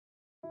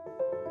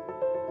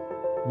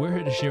We're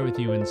here to share with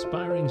you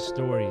inspiring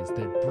stories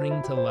that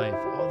bring to life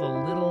all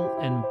the little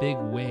and big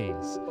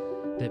ways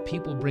that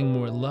people bring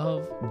more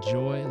love,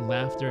 joy,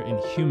 laughter, and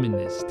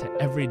humanness to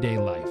everyday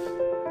life.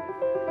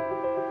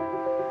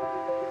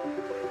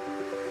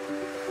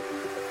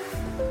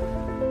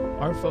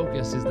 Our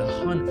focus is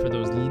the hunt for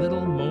those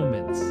little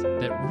moments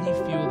that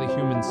refuel the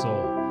human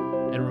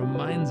soul and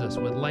reminds us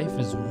what life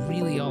is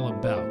really all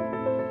about.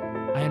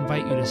 I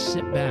invite you to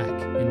sit back,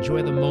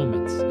 enjoy the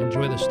moments,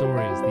 enjoy the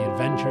stories, the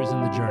adventures,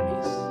 and the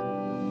journeys.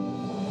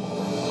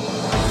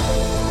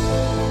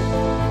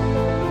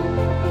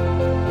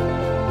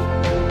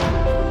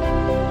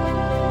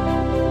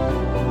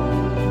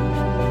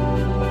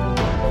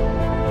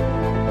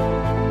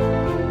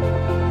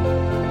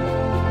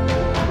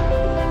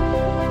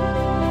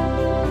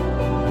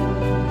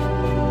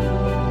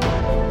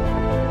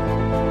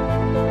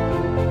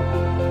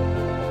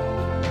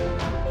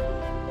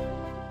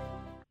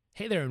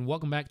 Hey there, and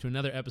welcome back to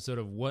another episode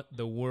of What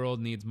the World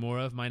Needs More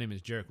Of. My name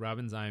is Jarek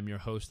Robbins. I am your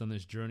host on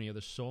this journey of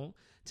the soul.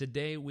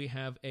 Today we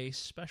have a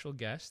special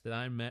guest that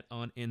I met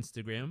on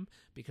Instagram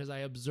because I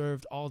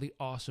observed all the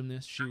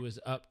awesomeness she was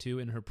up to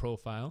in her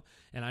profile,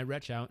 and I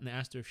reached out and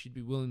asked her if she'd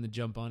be willing to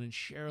jump on and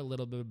share a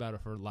little bit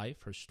about her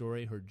life, her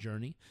story, her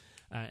journey,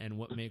 and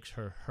what makes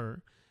her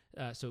her.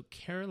 So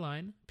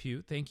Caroline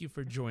Pugh, thank you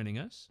for joining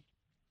us.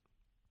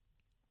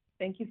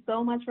 Thank you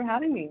so much for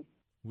having me.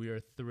 We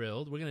are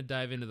thrilled. We're going to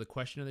dive into the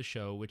question of the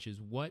show, which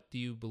is, what do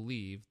you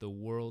believe the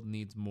world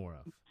needs more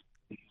of?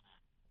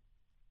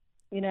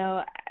 You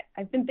know,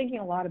 I've been thinking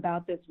a lot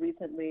about this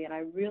recently, and I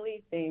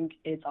really think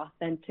it's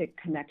authentic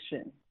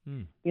connection.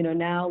 You know,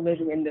 now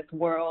living in this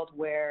world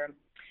where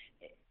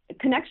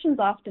connections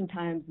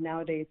oftentimes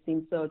nowadays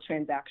seem so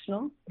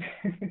transactional.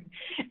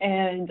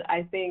 And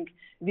I think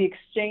the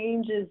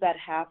exchanges that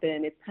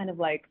happen, it's kind of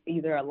like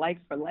either a like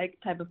for like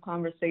type of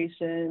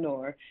conversation,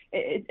 or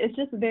it's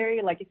just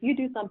very like, if you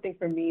do something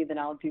for me, then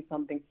I'll do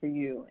something for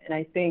you. And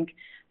I think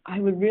I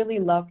would really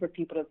love for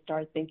people to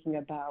start thinking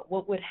about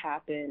what would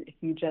happen if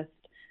you just,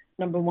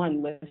 number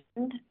one,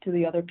 listened to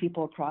the other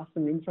people across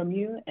the room from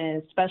you,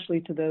 and especially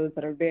to those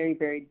that are very,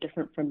 very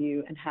different from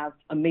you and have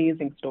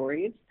amazing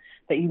stories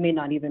that you may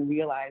not even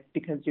realize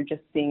because you're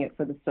just seeing it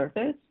for the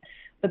surface.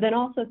 But then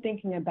also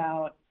thinking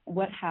about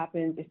what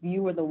happens if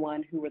you were the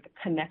one who were the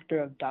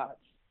connector of dots,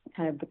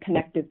 kind of the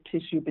connective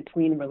tissue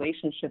between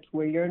relationships,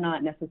 where you're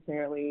not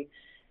necessarily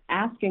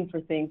asking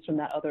for things from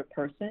that other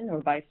person or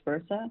vice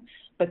versa,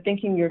 but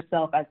thinking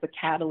yourself as the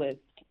catalyst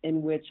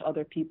in which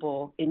other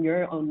people in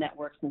your own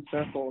networks and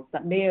circles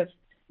that may have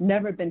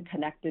never been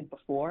connected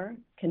before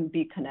can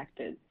be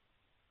connected.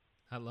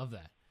 I love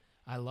that.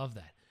 I love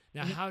that.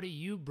 Now, how do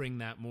you bring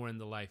that more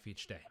into life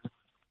each day?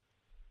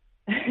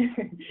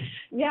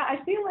 Yeah,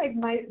 I feel like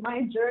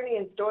my journey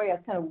and story has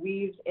kind of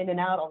weaved in and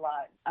out a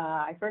lot.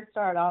 I first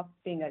started off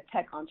being a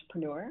tech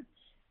entrepreneur.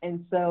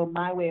 And so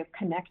my way of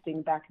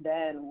connecting back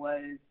then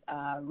was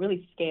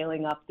really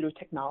scaling up through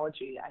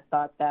technology. I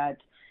thought that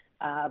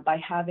by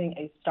having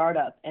a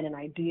startup and an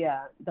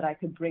idea that I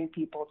could bring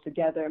people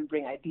together and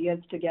bring ideas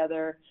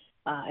together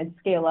and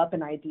scale up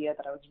an idea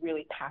that I was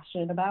really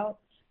passionate about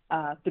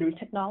through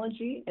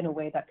technology in a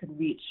way that could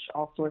reach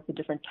all sorts of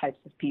different types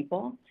of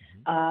people.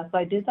 So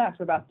I did that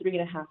for about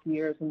 3.5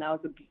 years, and that was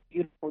a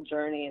beautiful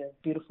journey and a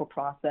beautiful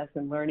process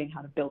in learning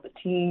how to build a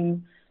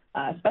team,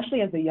 especially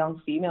as a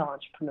young female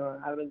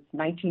entrepreneur. I was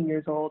 19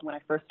 years old when I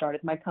first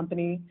started my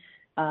company.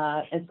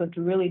 And so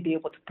to really be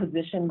able to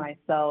position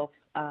myself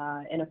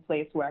in a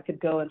place where I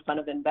could go in front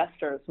of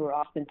investors who are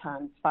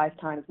oftentimes 5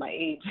 times my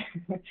age,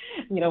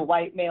 you know,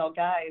 white male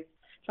guys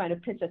trying to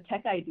pitch a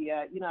tech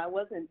idea, you know, I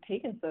wasn't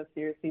taken so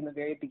seriously in the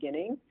very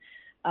beginning.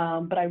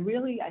 But I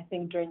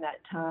think during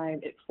that time,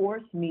 it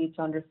forced me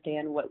to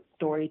understand what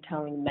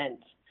storytelling meant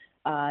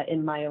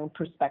in my own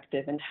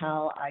perspective and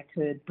how I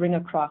could bring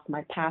across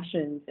my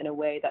passions in a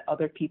way that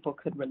other people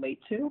could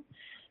relate to.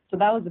 So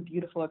that was a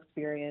beautiful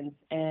experience.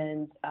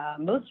 And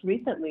most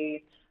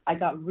recently, I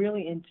got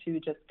really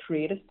into just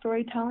creative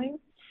storytelling.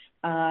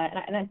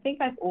 And I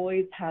think I've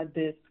always had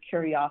this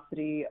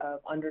curiosity of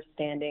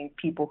understanding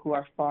people who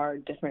are far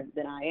different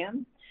than I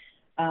am.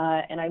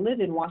 And I live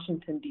in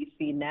Washington,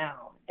 D.C.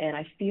 now, and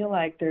I feel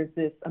like there's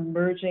this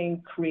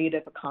emerging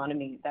creative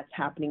economy that's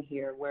happening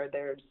here where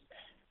there's,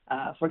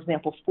 for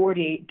example,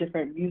 48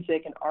 different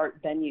music and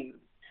art venues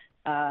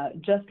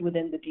just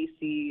within the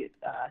D.C.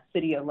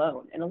 City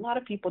alone. And a lot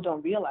of people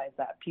don't realize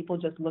that. People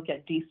just look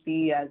at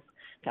D.C. as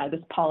kind of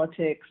this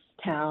politics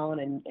town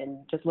and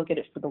just look at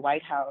it for the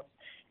White House.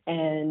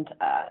 And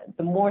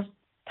the more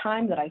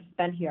time that I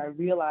spent here, I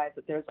realized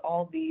that there's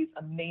all these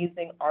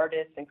amazing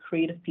artists and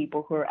creative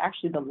people who are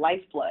actually the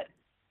lifeblood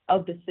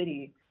of the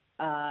city.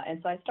 And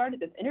so I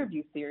started this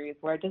interview series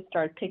where I just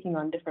started picking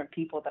on different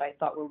people that I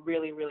thought were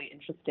really, really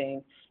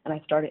interesting. And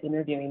I started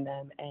interviewing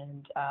them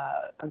and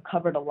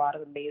uncovered a lot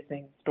of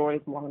amazing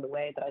stories along the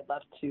way that I'd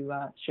love to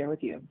share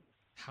with you.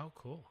 How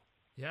cool.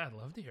 Yeah, I'd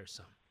love to hear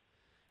some.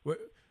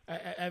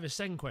 I have a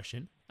second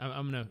question.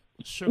 I'm going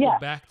to circle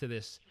back to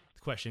this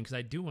question because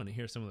I do want to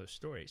hear some of those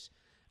stories.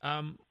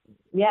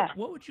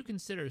 What would you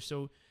consider?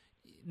 So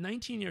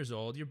 19 years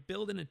old, you're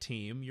building a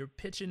team, you're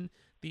pitching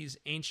these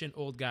ancient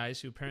old guys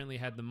who apparently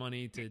had the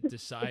money to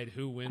decide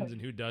who wins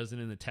and who doesn't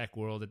in the tech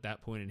world at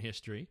that point in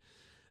history.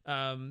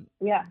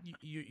 Yeah.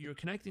 You're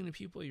connecting to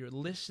people, you're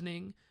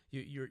listening,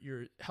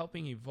 you're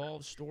helping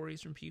evolve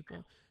stories from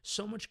people.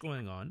 So much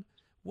going on.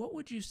 What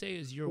would you say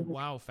is your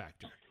wow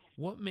factor?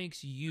 What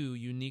makes you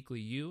uniquely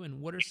you,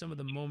 and what are some of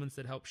the moments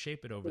that help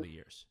shape it over the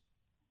years?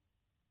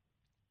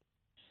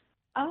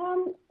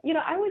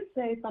 I would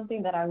say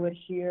something that I would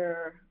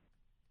hear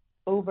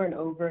over and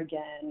over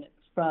again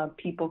from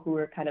people who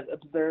were kind of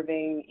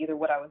observing either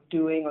what I was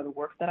doing or the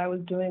work that I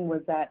was doing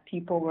was that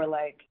people were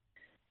like,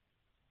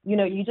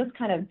 you just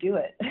kind of do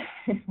it.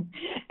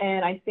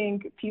 And I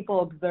think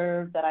people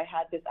observed that I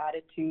had this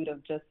attitude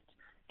of just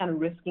kind of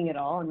risking it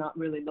all and not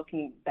really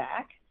looking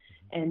back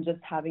and just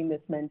having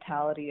this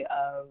mentality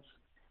of,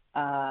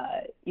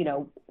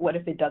 what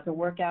if it doesn't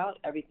work out?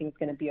 Everything's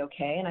going to be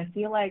okay. And I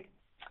feel like,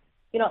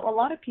 a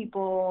lot of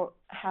people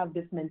have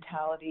this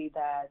mentality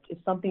that if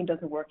something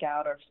doesn't work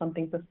out or if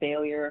something's a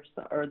failure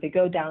or they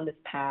go down this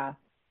path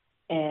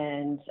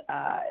and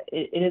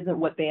it isn't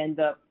what they end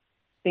up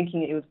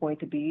thinking it was going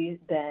to be,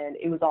 then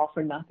it was all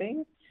for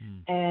nothing.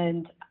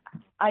 And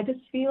I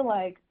just feel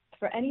like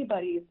for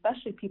anybody,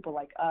 especially people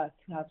like us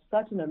who have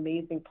such an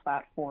amazing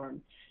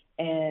platform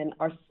and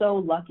are so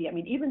lucky, I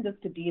mean, even just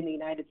to be in the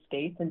United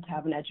States and to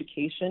have an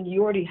education,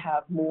 you already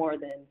have more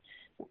than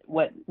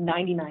what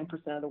 99%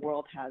 of the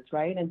world has,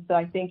 right? And so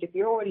I think if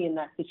you're already in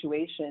that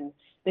situation,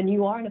 then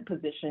you are in a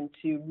position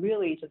to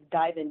really just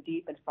dive in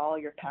deep and follow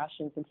your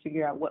passions and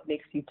figure out what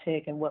makes you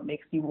tick and what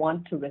makes you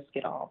want to risk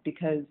it all.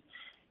 Because,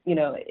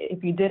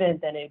 if you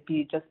didn't, then it'd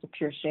be just a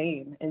pure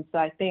shame. And so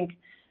I think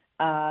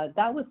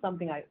that was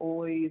something I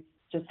always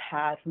just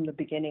had from the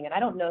beginning. And I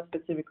don't know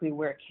specifically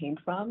where it came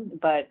from,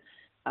 but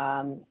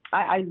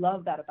I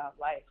love that about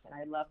life, and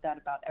I love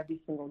that about every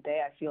single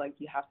day. I feel like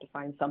you have to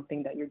find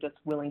something that you're just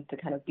willing to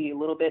kind of be a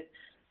little bit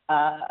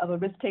of a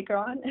risk taker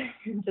on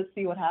and just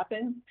see what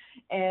happens.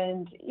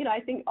 And,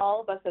 I think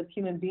all of us as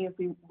human beings,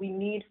 we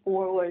need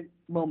forward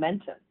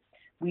momentum.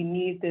 We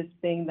need this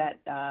thing that,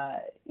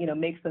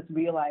 makes us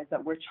realize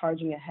that we're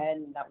charging ahead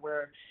and that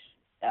we're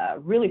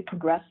really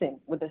progressing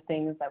with the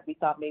things that we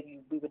thought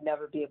maybe we would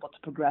never be able to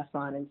progress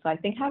on. And so I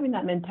think having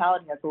that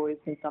mentality has always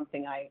been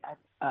something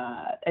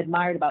I've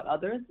admired about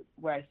others,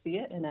 where I see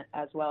it, and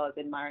as well as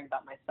admiring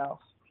about myself.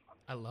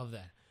 I love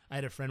that. I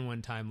had a friend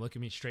one time look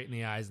at me straight in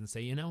the eyes and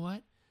say, "You know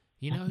what?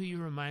 You know who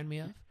you remind me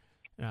of?"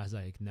 And I was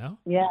like, "No."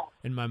 Yeah.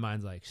 And my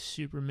mind's like,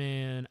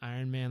 Superman,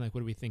 Iron Man, like,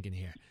 what are we thinking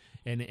here?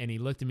 And he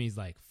looked at me, he's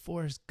like,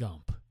 "Forrest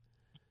Gump."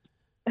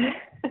 And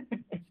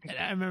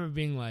I remember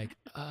being like,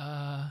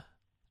 I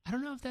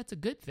don't know if that's a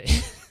good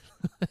thing.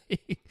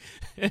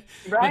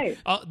 Right.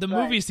 The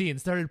movie scene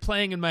started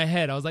playing in my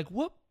head. I was like,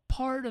 what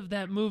part of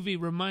that movie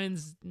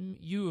reminds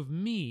you of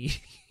me?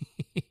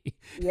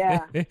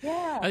 Yeah.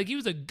 Like, he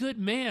was a good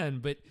man,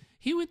 but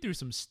he went through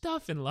some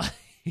stuff in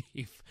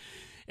life.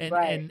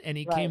 And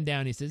he came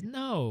down, he says,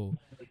 no,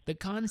 the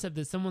concept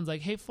that someone's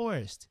like, "Hey,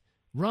 Forrest,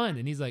 run."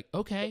 And he's like,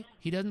 okay.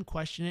 He doesn't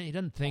question it. He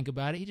doesn't think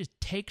about it. He just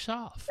takes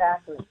off.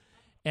 Exactly.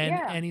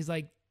 And he's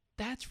like,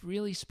 that's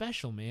really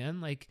special,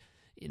 man. Like,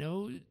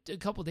 a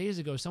couple days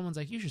ago, someone's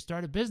like, "You should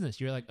start a business."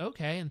 You're like,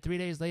 okay. And 3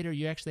 days later,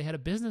 you actually had a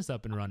business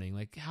up and running.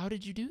 Like, how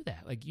did you do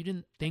that? Like, you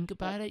didn't think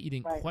about it. You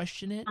didn't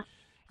question it.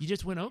 You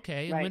just went,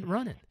 okay, and went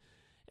running.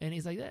 And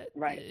he's like, that.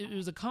 It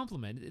was a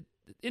compliment.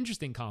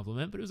 Interesting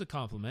compliment, but it was a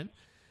compliment.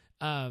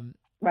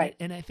 Right.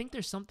 And I think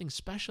there's something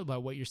special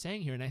about what you're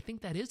saying here. And I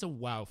think that is a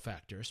wow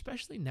factor,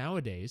 especially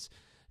nowadays,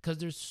 because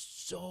there's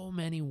so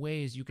many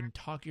ways you can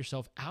talk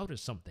yourself out of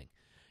something.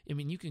 I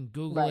mean, you can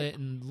Google it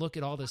and look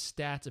at all the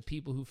stats of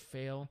people who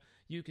fail.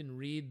 You can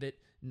read that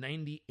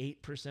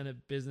 98%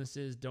 of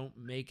businesses don't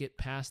make it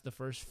past the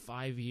first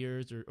 5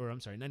 years, or I'm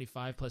sorry,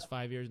 95 plus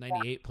 5 years,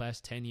 98 plus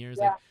 10 years.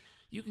 Yeah. Like,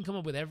 you can come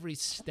up with every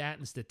stat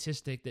and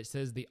statistic that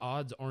says the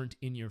odds aren't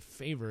in your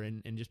favor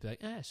and just be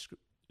like,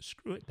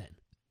 screw it then.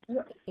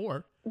 Yeah.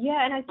 Or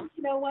and I think,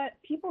 what?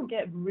 People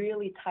get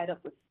really tied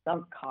up with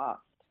sunk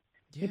costs.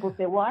 Yeah. People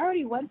say, well, I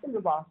already went to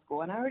law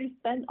school and I already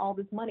spent all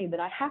this money, that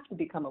I have to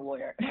become a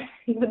lawyer,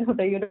 even though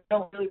they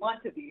don't really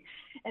want to be.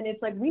 And it's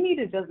like, we need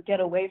to just get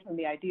away from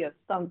the idea of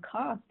sunk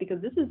costs,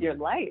 because this is your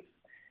life.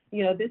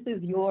 This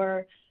is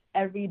your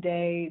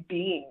everyday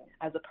being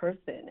as a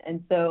person.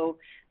 And so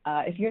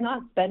if you're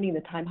not spending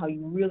the time how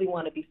you really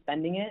want to be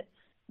spending it,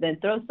 then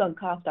throw sunk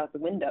cost out the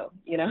window,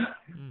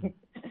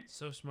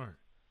 So smart.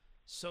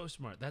 So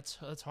smart. That's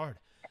hard.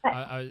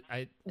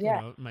 I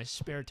my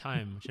spare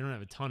time, which I don't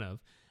have a ton of,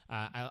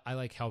 I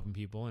like helping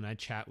people, and I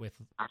chat with,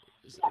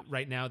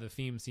 right now the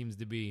theme seems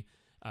to be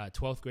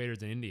 12th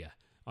graders in India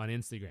on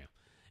Instagram,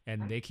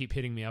 and they keep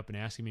hitting me up and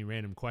asking me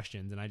random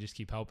questions, and I just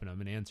keep helping them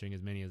and answering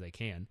as many as I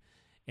can.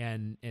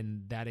 And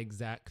that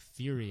exact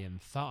theory and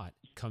thought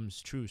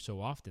comes true so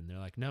often. They're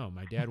like, no,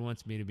 my dad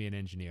wants me to be an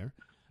engineer.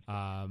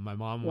 My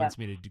mom wants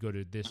me to go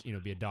to this,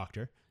 be a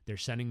doctor. They're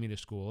sending me to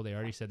school. They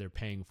already said they're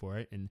paying for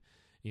it, and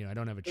I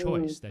don't have a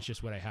choice. That's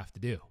just what I have to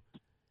do.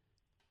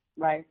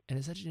 Right. And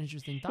it's such an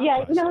interesting thought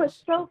Yeah, it's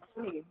process. so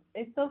funny.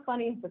 It's so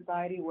funny in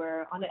society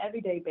where on an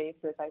everyday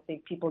basis, I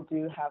think people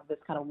do have this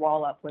kind of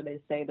wall up where they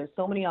say there's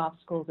so many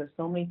obstacles, there's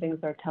so many things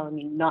that are telling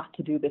me not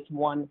to do this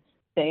one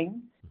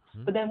thing.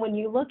 Hmm. But then when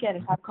you look at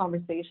and have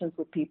conversations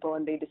with people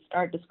and they just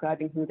start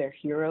describing who their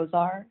heroes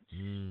are,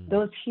 Mm.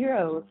 those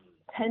heroes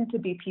tend to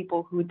be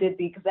people who did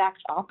the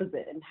exact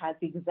opposite and had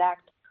the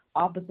exact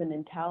opposite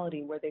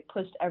mentality where they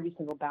pushed every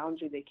single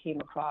boundary they came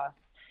across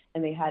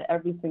and they had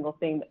every single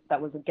thing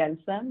that was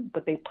against them,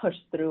 but they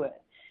pushed through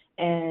it.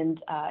 And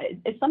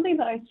it's something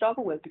that I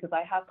struggle with because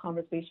I have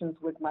conversations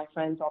with my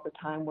friends all the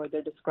time where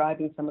they're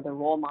describing some of their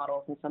role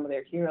models and some of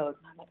their heroes.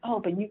 And I'm like, oh,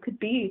 but you could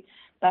be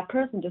that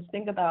person. Just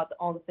think about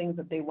all the things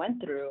that they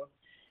went through.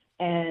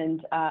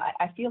 And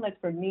I feel like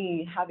for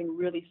me, having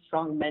really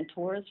strong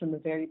mentors from the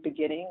very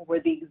beginning were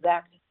the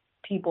exact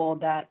people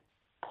that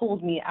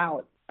pulled me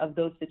out of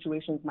those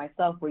situations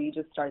myself, where you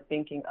just start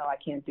thinking, oh, I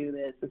can't do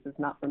this. This is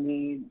not for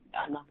me.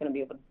 I'm not going to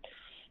be able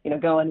to,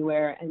 go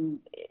anywhere. And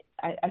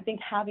I think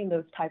having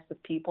those types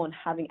of people and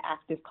having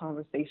active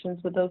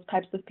conversations with those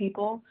types of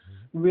people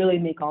really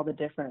make all the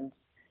difference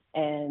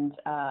and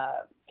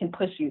can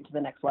push you to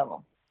the next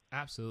level.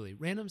 Absolutely.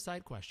 Random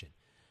side question.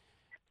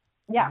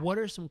 Yeah. What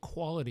are some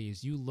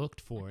qualities you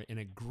looked for in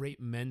a great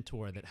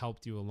mentor that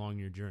helped you along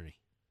your journey?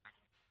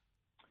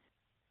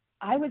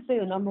 I would say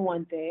the number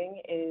one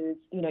thing is,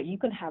 you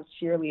can have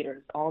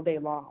cheerleaders all day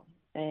long.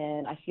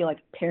 And I feel like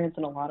parents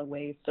in a lot of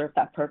ways serve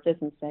that purpose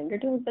and saying, you're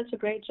doing such a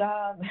great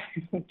job.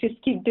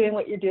 Just keep doing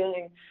what you're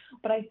doing.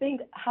 But I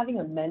think having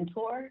a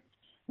mentor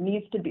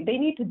they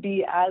need to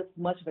be as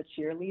much of a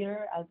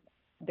cheerleader as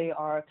they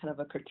are kind of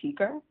a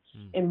critiquer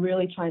and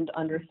really trying to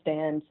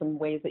understand some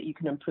ways that you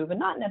can improve and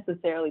not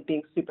necessarily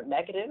being super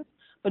negative,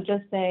 but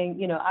just saying,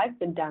 I've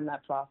been down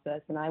that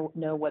process and I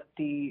know what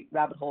the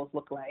rabbit holes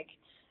look like.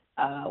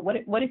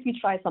 What if you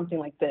try something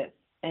like this?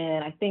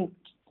 And I think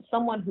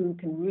someone who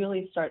can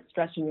really start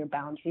stretching your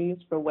boundaries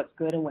for what's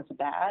good and what's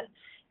bad,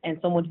 and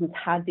someone who's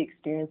had the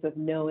experience of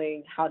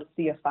knowing how to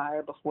see a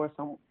fire before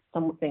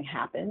something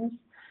happens,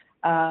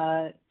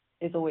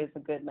 is always a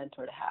good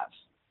mentor to have.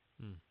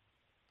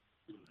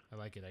 I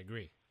like it. I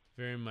agree.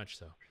 Very much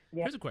so.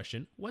 Yeah. Here's a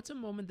question. What's a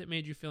moment that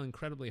made you feel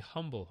incredibly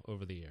humble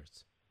over the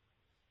years?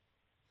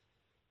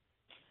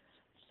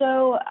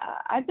 So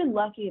I've been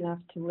lucky enough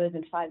to live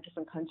in 5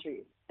 different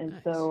countries. And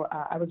Nice. so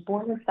I was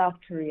born in South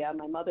Korea.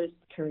 My mother's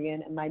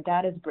Korean and my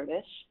dad is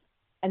British.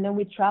 And then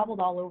we traveled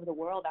all over the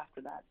world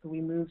after that. So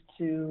we moved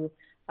to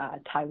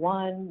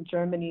Taiwan,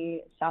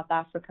 Germany, South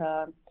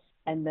Africa,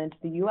 and then to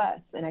the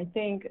US. And I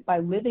think by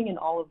living in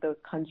all of those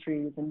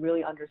countries and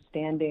really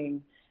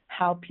understanding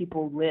how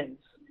people live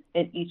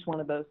in each one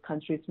of those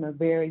countries from a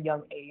very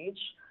young age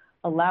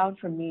allowed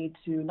for me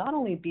to not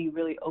only be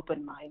really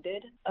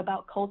open-minded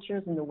about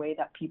cultures and the way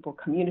that people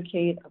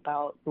communicate,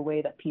 about the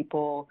way that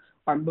people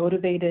are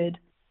motivated,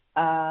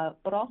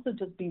 but also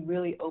just be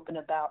really open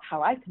about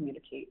how I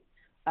communicate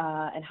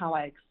and how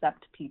I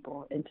accept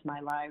people into my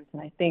lives.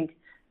 And I think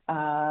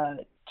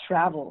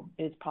travel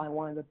is probably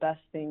one of the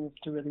best things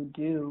to really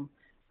do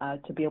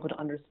to be able to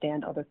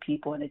understand other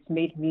people. And it's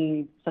made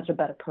me such a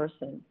better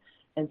person.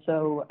 And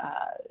so,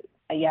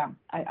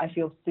 I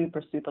feel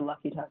super, super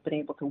lucky to have been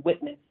able to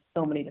witness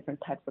so many different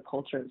types of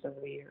cultures over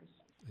the years.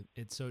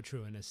 It's so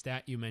true. And a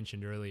stat you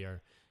mentioned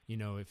earlier,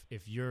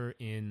 if you're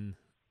in,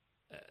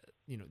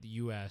 the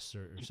U.S.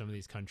 or some of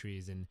these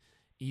countries, and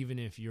even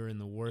if you're in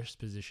the worst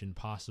position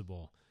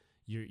possible,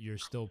 you're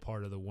still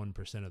part of the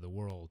 1% of the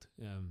world.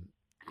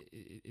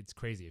 It's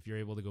crazy. If you're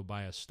able to go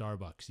buy a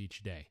Starbucks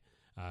each day,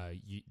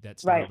 that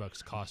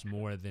Starbucks costs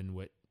more than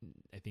what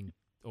I think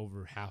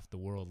over half the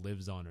world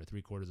lives on, or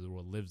 3/4 of the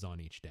world lives on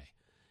each day.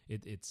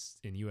 It's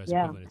in U.S.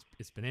 equivalent.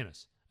 It's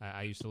bananas.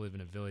 I used to live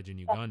in a village in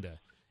Uganda,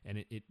 and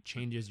it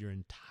changes your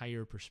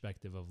entire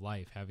perspective of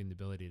life, having the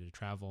ability to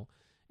travel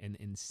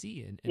and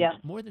see, and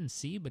more than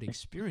see, but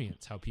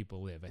experience how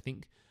people live. I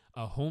think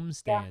a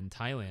homestay in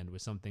Thailand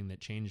was something that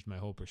changed my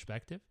whole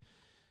perspective,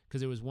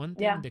 because it was one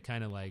thing to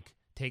kind of like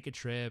take a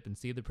trip and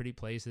see the pretty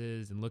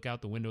places and look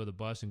out the window of the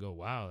bus and go,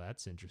 wow,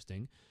 that's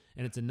interesting.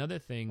 And it's another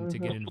thing to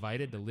get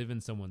invited to live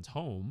in someone's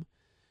home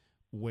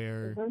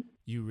where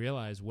you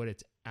realize what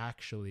it's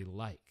actually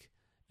like.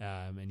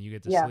 And you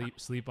get to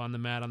sleep on the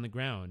mat on the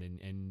ground,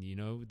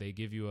 and they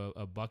give you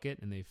a bucket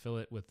and they fill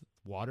it with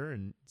water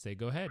and say,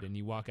 go ahead. And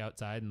you walk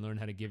outside and learn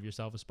how to give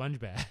yourself a sponge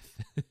bath.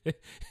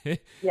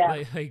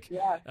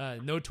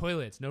 No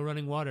toilets, no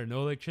running water,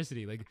 no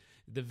electricity, like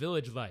the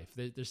village life.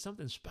 There's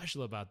something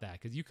special about that,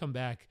 because you come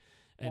back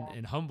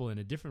and humble in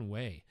a different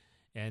way.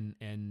 And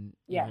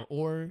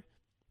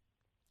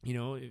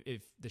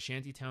if the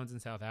shanty towns in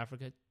South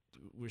Africa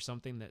were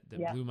something that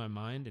blew my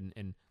mind,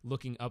 and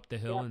looking up the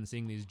hill and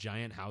seeing these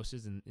giant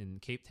houses in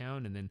Cape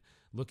Town, and then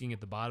looking at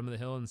the bottom of the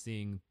hill and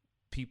seeing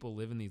people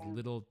live in these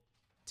little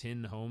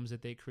tin homes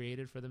that they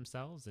created for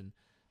themselves, and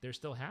they're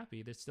still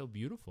happy, they're still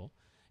beautiful.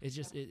 It's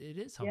just, it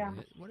is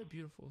humbling. What a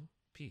beautiful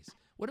piece.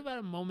 What about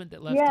a moment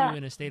that left you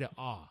in a state of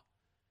awe?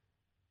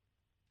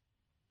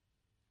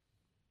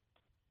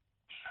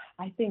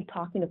 I think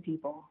talking to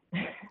people.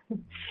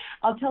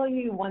 I'll tell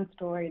you one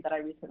story that I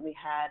recently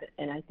had,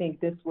 and I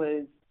think this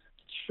was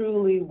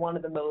truly one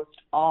of the most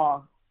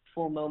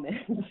awful moments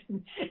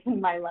in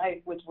my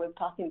life, which was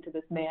talking to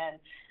this man,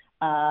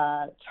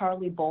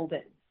 Charlie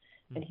Bolden.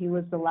 And he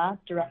was the last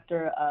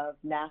director of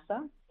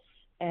NASA,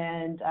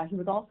 and he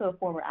was also a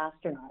former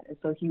astronaut. And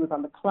so he was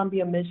on the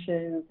Columbia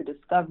missions, the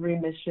Discovery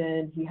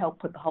mission. He helped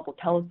put the Hubble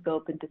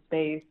telescope into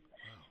space.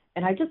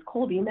 And I just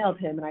cold emailed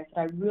him and I said,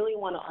 I really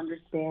want to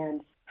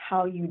understand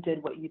how you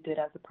did what you did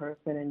as a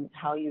person and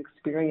how you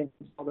experienced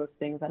all those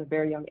things at a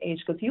very young age.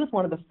 Because he was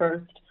one of the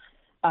first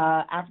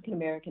African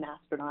American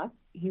astronauts.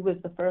 He was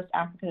the first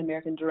African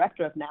American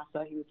director of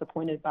NASA. He was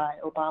appointed by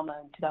Obama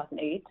in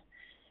 2008.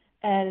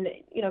 And,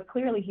 you know,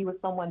 clearly he was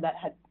someone that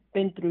had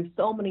been through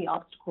so many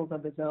obstacles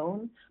of his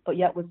own, but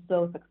yet was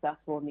so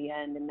successful in the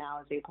end and now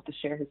is able to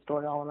share his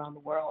story all around the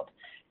world.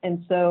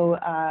 And so,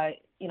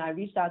 you know, I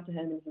reached out to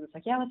him and he was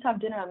like, yeah, let's have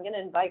dinner. I'm going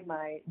to invite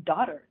my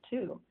daughter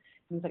too.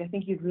 He was like, I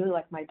think you'd really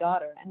like my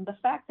daughter. And the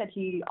fact that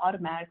he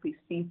automatically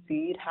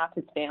CC'd half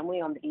his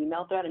family on the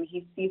email thread, I mean,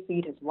 he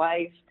CC'd his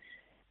wife,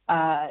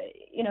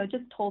 you know,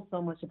 just told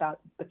so much about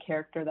the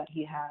character that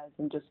he has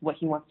and just what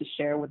he wants to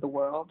share with the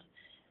world.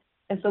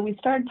 And so we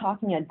started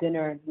talking at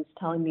dinner, and he was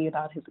telling me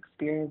about his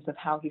experience of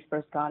how he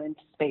first got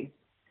into space.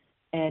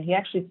 And he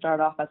actually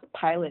started off as a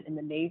pilot in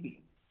the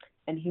Navy,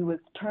 and he was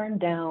turned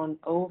down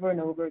over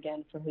and over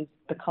again for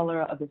the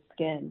color of his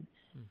skin.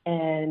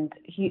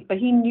 But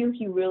he knew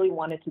he really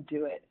wanted to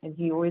do it, and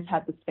he always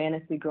had this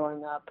fantasy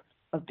growing up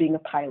of being a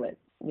pilot.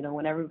 You know,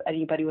 whenever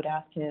anybody would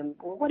ask him,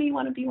 well, what do you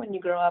want to be when you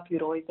grow up?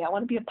 He'd always say, I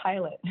want to be a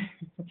pilot.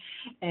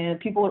 And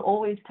people would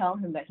always tell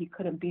him that he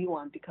couldn't be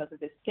one because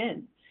of his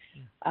skin.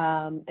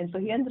 And so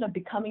he ended up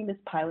becoming this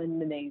pilot in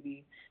the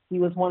Navy. He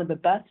was one of the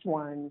best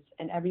ones,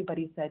 and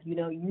everybody said, you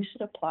know, you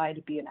should apply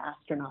to be an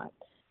astronaut.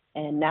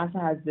 And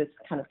NASA has this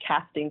kind of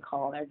casting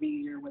call every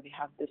year where they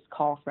have this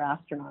call for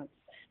astronauts.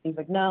 He's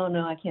like, no,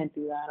 I can't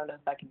do that. I don't know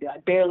if I can do that. I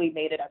barely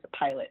made it as a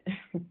pilot.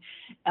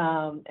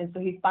 And so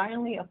he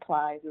finally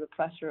applied through the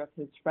pressure of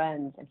his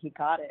friends, and he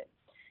got it.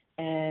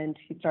 And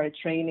he started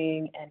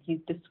training, and he's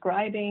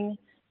describing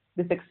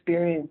this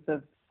experience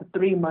of the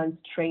 3 months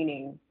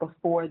training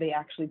before they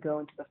actually go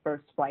into the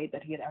first flight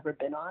that he had ever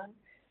been on.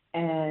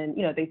 And,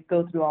 you know, they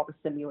go through all the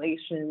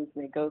simulations,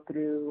 and they go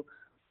through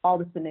all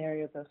the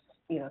scenarios of,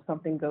 you know,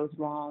 something goes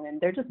wrong, and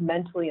they're just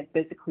mentally and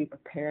physically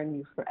preparing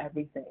you for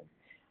everything.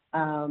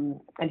 And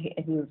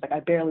he was like, I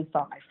barely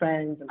saw my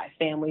friends and my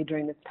family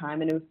during this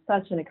time. And it was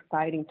such an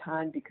exciting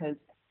time because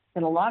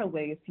in a lot of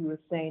ways, he was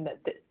saying that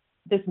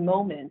this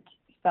moment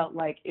felt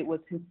like it was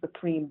his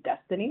supreme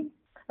destiny.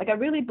 Like, I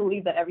really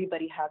believe that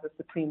everybody has a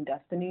supreme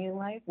destiny in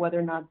life, whether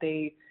or not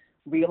they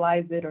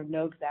realize it or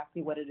know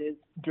exactly what it is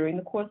during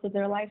the course of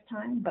their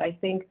lifetime. But I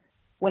think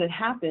when it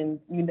happens,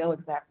 you know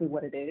exactly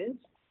what it is.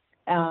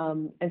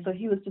 And so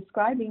he was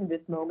describing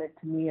this moment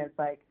to me as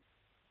like,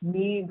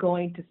 me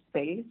going to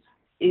space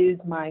is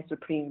my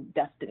supreme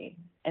destiny.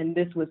 And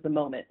this was the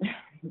moment.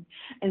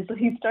 And so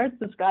he starts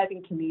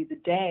describing to me the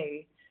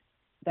day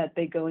that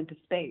they go into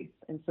space.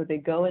 And so they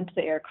go into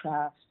the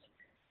aircraft,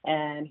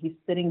 and he's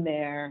sitting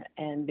there,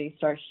 and they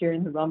start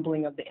hearing the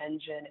rumbling of the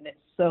engine, and it's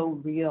so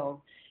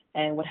real.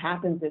 And what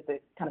happens is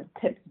it kind of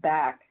tips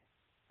back.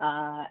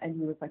 And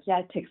he was like, yeah,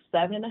 it takes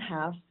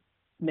 7.5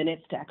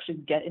 minutes to actually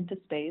get into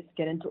space,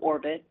 get into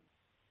orbit.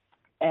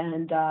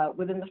 And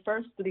within the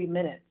first 3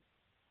 minutes,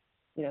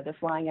 you know, they're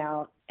flying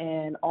out,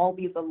 and all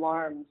these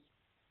alarms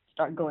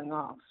start going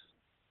off.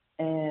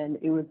 And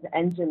it was the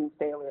engine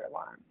failure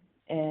alarm.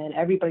 And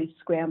everybody's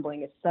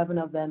scrambling. It's 7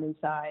 of them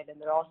inside,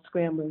 and they're all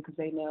scrambling because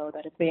they know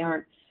that if they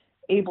aren't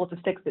able to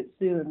fix it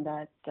soon,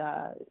 that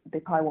they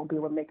probably won't be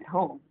able to make it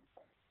home.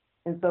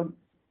 And so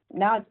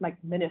now it's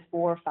like minute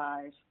 4 or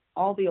 5.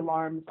 All the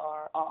alarms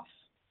are off,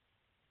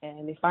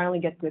 and they finally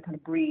get to kind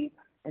of breathe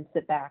and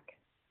sit back.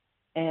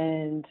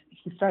 And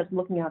he starts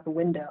looking out the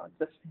window.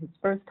 It's his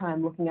first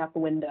time looking out the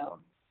window,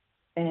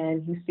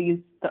 and he sees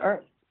the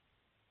Earth.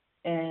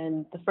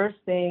 And the first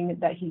thing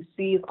that he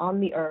sees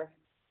on the Earth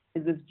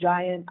is this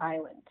giant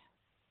island.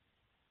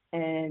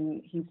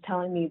 And he's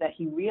telling me that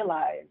he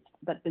realized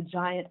that the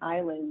giant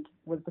island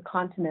was the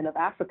continent of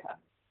Africa.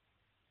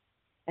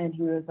 And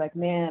he was like,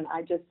 man,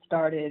 I just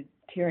started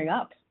tearing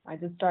up. I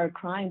just started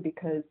crying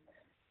because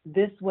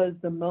this was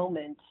the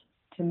moment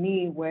to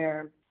me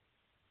where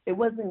it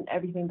wasn't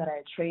everything that I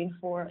had trained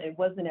for. It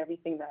wasn't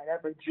everything that I'd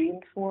ever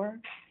dreamed for.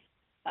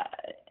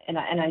 And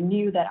I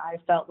knew that I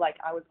felt like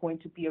I was going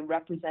to be a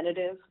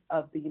representative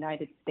of the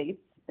United States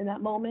in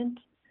that moment.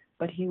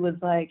 But he was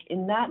like,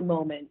 in that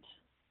moment,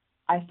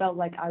 I felt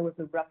like I was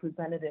a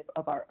representative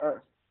of our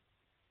Earth,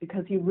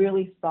 because he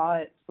really saw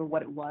it for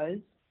what it was.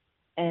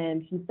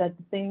 And he said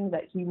the thing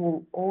that he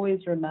will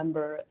always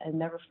remember and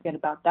never forget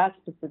about that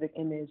specific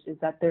image is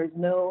that there's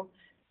no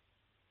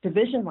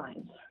division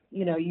lines.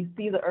 You know, you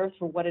see the Earth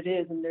for what it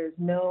is, and there's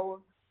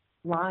no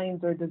lines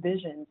or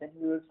divisions. And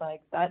he was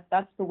like,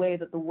 that's the way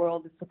that the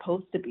world is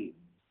supposed to be.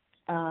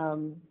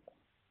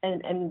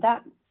 And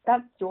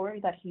that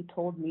story that he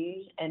told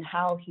me, and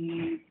how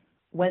he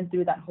went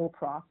through that whole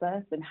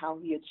process and how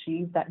he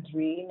achieved that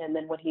dream. And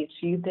then when he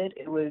achieved it,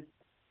 it was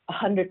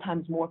 100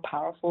 times more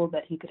powerful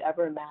than he could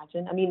ever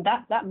imagine. I mean,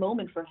 that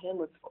moment for him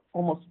was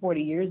almost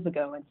 40 years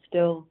ago, and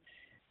still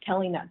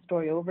telling that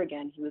story over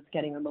again, he was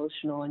getting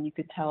emotional, and you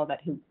could tell that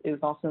it was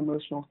also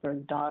emotional for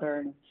his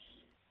daughter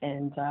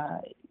and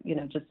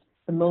just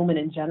the moment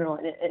in general.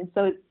 And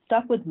so it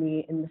stuck with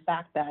me in the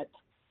fact that,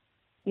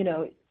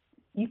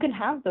 you can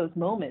have those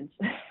moments,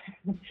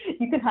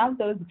 you can have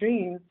those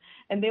dreams,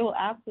 and they will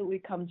absolutely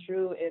come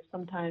true if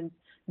sometimes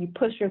you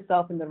push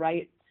yourself in the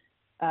right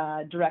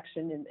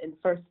direction in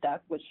first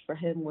step, which for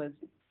him was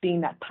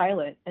being that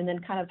pilot, and then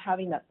kind of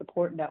having that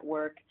support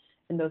network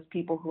and those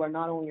people who are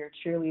not only your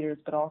cheerleaders,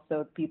 but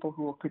also people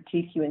who will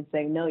critique you and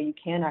say, no, you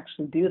can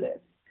actually do this,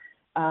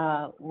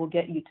 will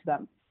get you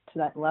to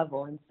that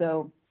level. And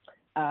so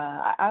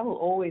I will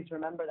always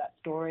remember that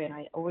story, and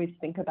I always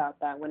think about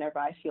that whenever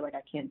I feel like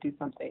I can't do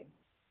something.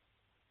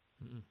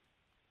 Mm-mm.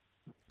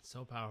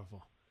 So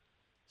powerful,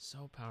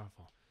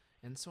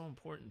 and so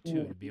important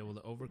too, to be able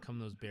to overcome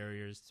those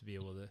barriers, to be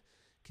able to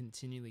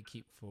continually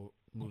keep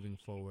moving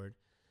forward.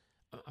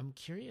 I'm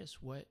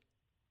curious what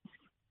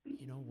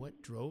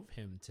drove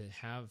him to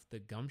have the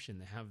gumption,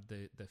 to have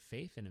the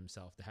faith in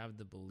himself, to have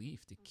the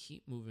belief to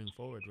keep moving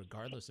forward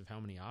regardless of how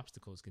many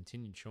obstacles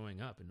continued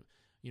showing up. And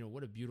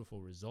what a beautiful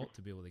result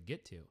to be able to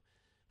get to.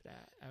 But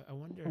I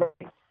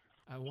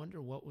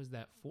wonder what was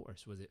that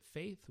force? Was it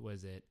faith?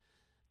 Was it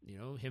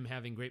him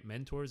having great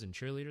mentors and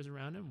cheerleaders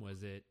around him?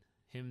 Was it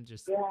him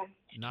just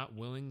not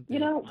willing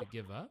to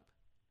give up?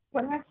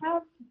 When I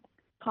have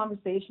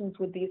conversations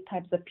with these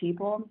types of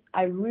people,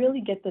 I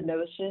really get the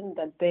notion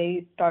that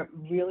they start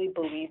really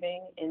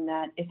believing in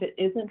that if it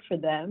isn't for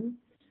them,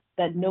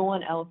 that no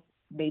one else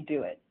may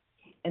do it,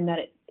 and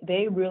that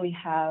they really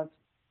have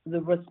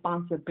the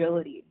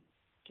responsibility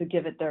to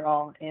give it their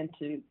all and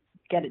to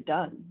get it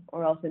done,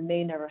 or else it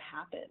may never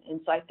happen.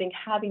 And so I think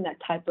having that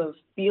type of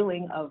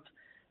feeling of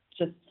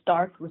just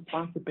stark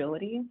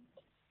responsibility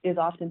is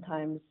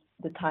oftentimes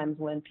the times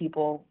when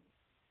people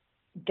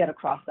get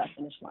across that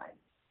finish line.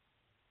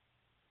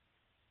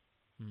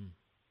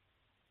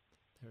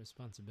 The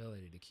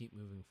responsibility to keep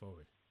moving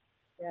forward.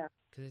 Yeah.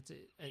 Because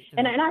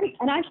and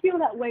I feel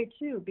that way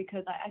too,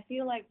 because I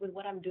feel like with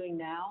what I'm doing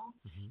now,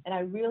 and I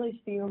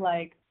really feel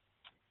like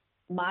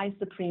my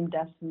supreme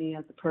destiny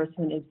as a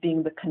person is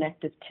being the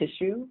connective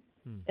tissue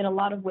in a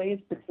lot of ways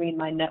between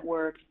my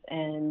networks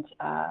and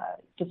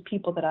just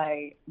people that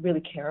I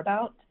really care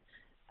about.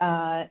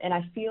 And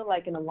I feel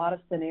like in a lot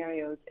of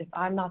scenarios, if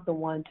I'm not the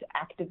one to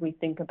actively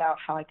think about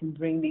how I can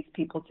bring these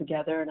people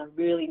together in a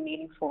really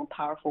meaningful and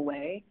powerful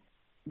way,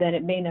 then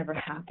it may never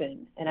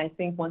happen. And I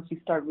think once you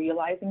start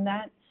realizing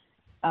that,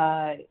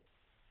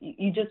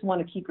 you just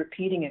want to keep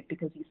repeating it,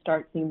 because you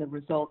start seeing the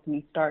results and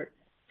you start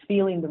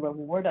feeling the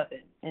reward of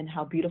it and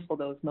how beautiful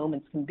those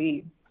moments can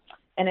be.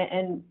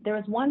 And there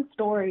was one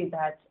story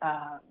that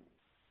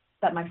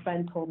my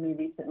friend told me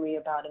recently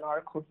about an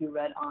article he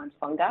read on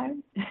fungi.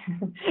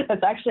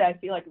 That's actually, I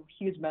feel like, a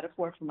huge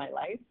metaphor for my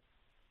life.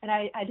 And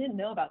I didn't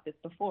know about this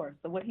before.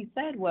 So what he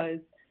said was,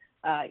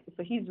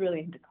 so he's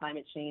really into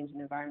climate change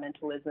and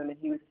environmentalism, and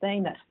he was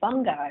saying that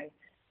fungi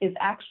is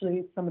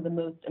actually some of the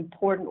most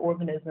important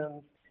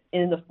organisms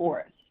in the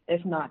forest,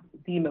 if not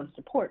the most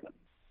important.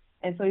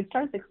 And so he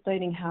starts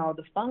explaining how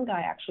the fungi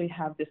actually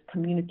have this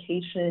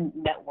communication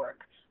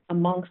network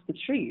amongst the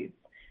trees.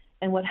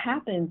 And what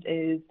happens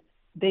is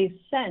they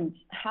sense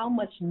how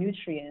much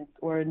nutrients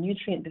or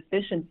nutrient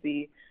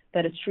deficiency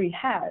that a tree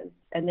has,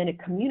 and then it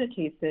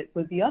communicates it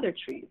with the other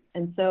trees.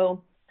 And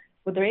so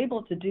what they're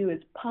able to do is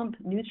pump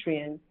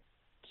nutrients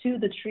to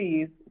the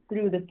trees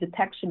through this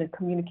detection and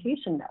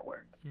communication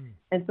network.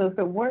 And so if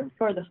it weren't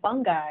for the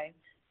fungi,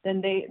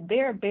 then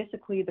they're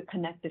basically the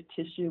connective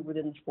tissue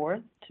within the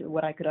forest, to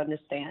what I could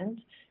understand.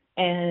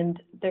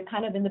 And they're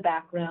kind of in the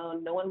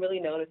background. No one really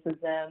notices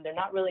them. They're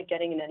not really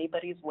getting in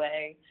anybody's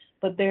way,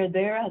 but they're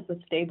there as a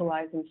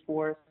stabilizing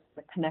force,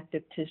 the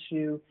connective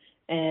tissue,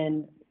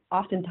 and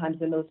oftentimes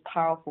the most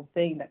powerful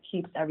thing that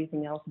keeps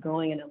everything else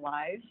going and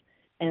alive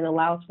and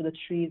allows for the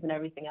trees and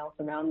everything else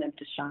around them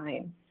to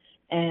shine.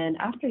 And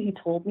after he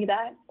told me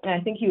that, and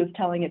I think he was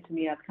telling it to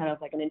me as kind of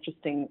like an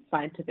interesting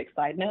scientific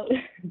side note,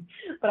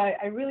 but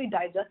I really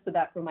digested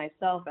that for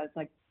myself as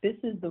like, this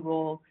is the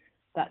role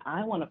that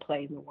I want to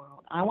play in the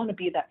world. I want to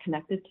be that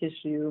connective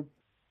tissue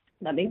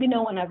that maybe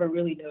no one ever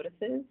really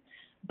notices,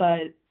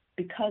 but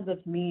because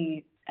of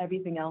me,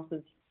 everything else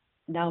is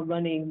now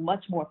running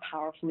much more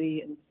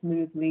powerfully and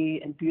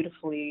smoothly and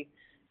beautifully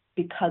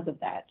because of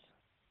that,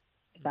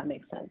 if that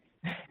makes sense.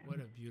 What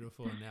a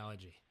beautiful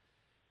analogy.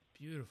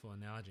 Beautiful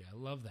analogy. I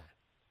love that.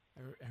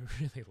 I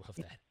really love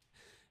that.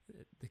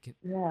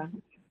 Yeah.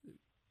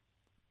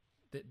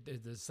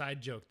 The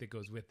side joke that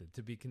goes with it,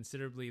 to be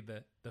considerably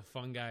the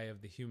fungi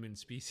of the human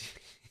species.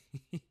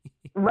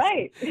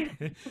 Right.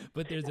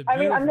 But there's a I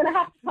mean, I'm going to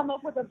have to come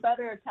up with a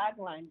better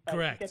tagline.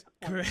 Correct.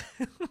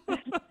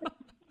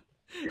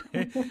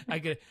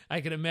 I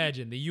could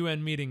imagine the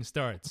UN meeting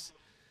starts.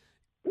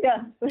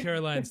 Yeah.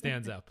 Caroline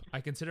stands up.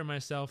 I consider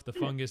myself the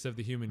fungus of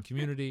the human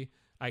community.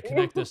 I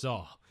connect us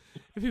all.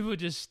 If people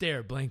just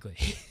stare blankly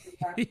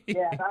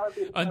Yeah, that would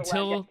be the part where I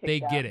until get they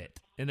kicked get out. it.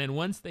 And then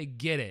once they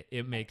get it,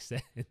 it makes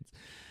sense.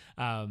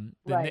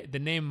 Right. The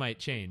name might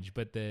change,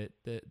 but the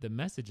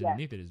message Yes.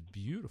 underneath it is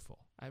beautiful.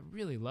 I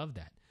really love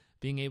that.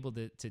 Being able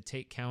to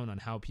take count on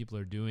how people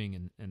are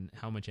doing and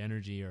how much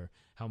energy or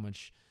how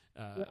much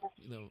Yeah.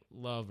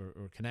 love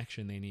or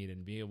connection they need,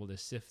 and be able to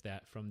sift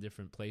that from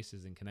different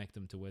places and connect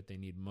them to what they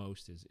need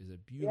most is a Yeah.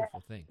 beautiful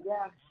thing.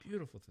 Yeah.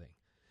 Beautiful thing.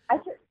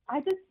 I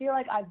just feel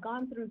like I've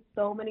gone through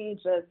so many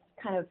just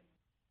kind of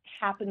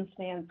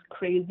happenstance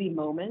crazy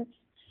moments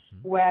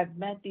Mhm. where I've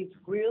met these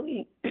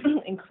really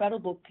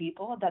incredible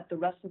people that the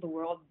rest of the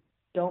world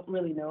doesn't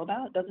really know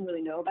about.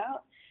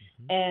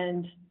 Mhm.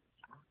 And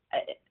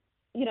I,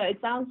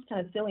 it sounds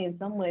kind of silly in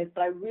some ways,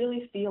 but I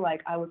really feel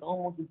like I was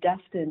almost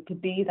destined to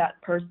be that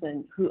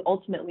person who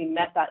ultimately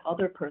met that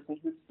other person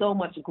who's so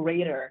much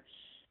greater,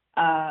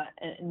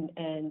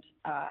 and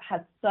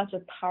has such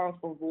a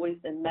powerful voice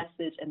and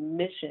message and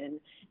mission,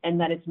 and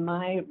that it's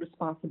my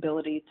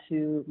responsibility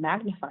to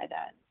magnify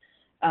that.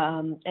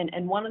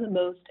 And one of the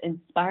most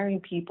inspiring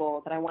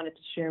people that I wanted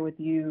to share with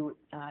you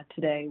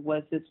today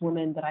was this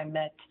woman that I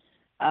met,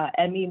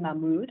 Emmy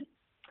Mahmood,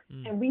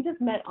 Mm. and we just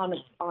met on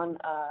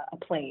a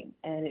plane,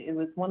 and it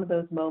was one of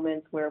those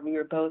moments where we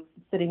were both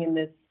sitting in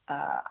this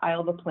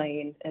aisle of a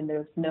plane, and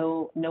there's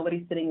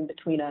nobody sitting in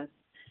between us.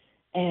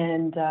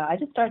 And I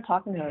just started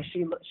talking to her.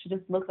 She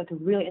just looked like a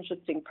really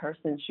interesting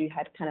person. She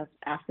had kind of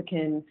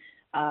African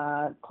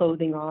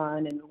clothing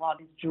on and a lot of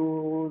these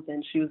jewels,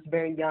 and she was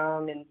very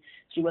young, and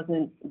she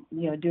wasn't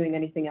doing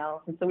anything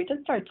else. And so we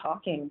just started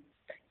talking,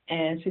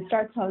 and she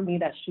started telling me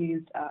that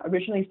she's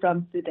originally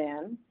from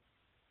Sudan,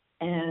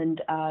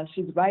 and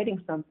she's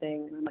writing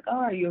something. And I'm like, oh,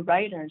 are you a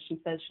writer? And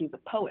she says she's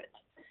a poet.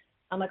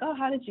 I'm like, oh,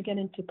 how did you get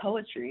into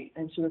poetry?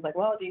 And she was like,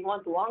 well, do you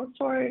want the long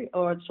story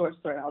or the short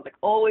story? I was like,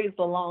 always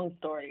the long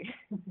story.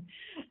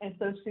 And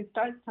so she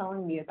starts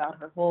telling me about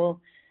her whole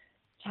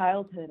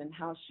childhood and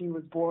how she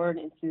was born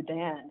in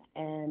Sudan,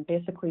 and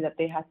basically that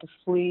they had to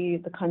flee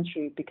the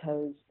country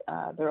because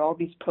there are all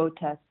these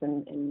protests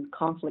and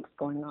conflicts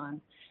going on.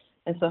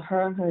 And so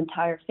her and her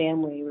entire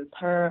family, it was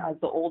her as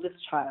the oldest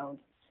child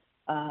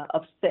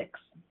of six,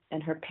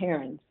 and her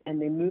parents,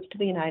 and they moved to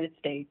the United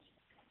States,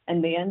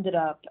 and they ended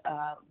up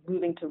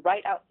moving to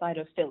right outside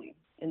of Philly,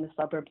 in the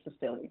suburbs of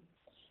Philly.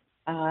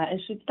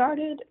 And she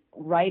started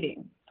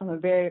writing from a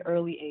very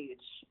early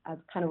age as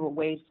kind of a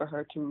way for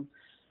her to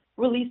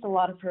release a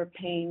lot of her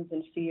pains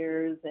and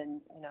fears.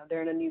 And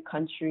they're in a new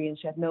country, and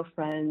she had no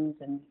friends,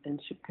 and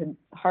she could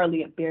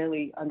hardly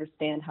barely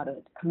understand how to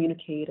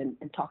communicate and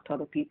talk to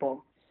other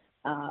people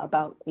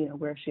about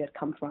where she had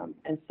come from.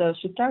 And so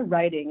she started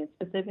writing, and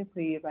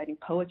specifically writing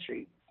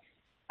poetry.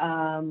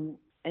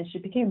 And she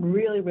became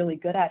really, really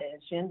good at it.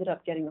 And she ended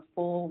up getting a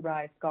full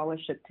ride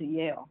scholarship to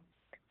Yale.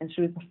 And she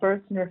was the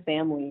first in her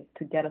family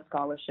to get a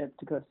scholarship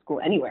to go to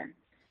school anywhere.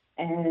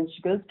 And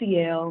she goes to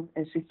Yale,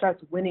 and she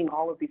starts winning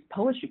all of these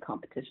poetry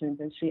competitions.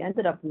 And she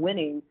ended up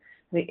winning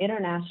the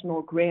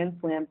International Grand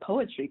Slam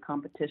Poetry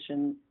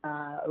Competition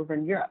over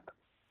in Europe.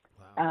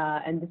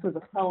 Wow. And this was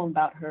a poem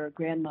about her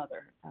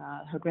grandmother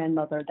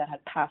that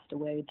had passed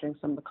away during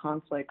some of the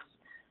conflicts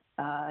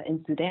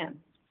in Sudan.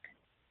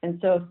 And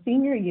so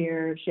senior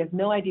year, she has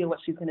no idea what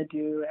she's going to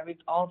do.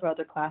 All of her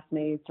other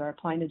classmates are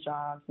applying to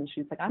jobs, and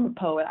she's like, I'm a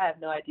poet. I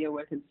have no idea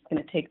where it's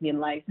going to take me in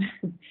life.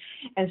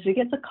 And she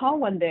gets a call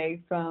one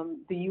day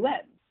from the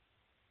UN.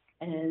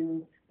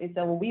 And they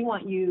said, well, we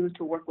want you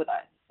to work with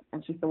us.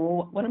 And she said,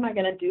 well, what am I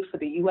going to do for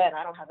the UN?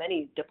 I don't have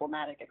any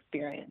diplomatic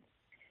experience.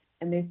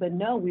 And they said,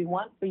 no, we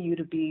want for you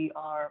to be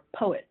our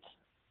poet.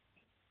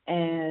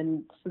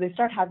 And so they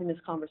start having this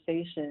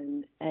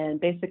conversation, and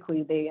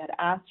basically they had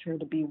asked her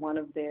to be one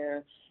of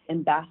their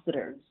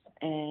ambassadors.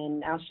 And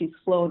now she's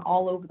flown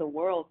all over the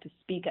world to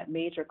speak at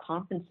major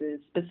conferences,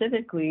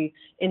 specifically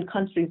in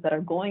countries that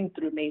are going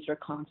through major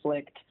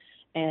conflict,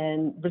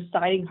 and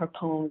reciting her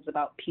poems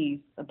about peace,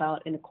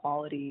 about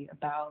inequality,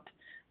 about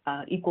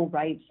equal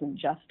rights and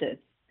justice.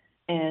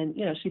 And,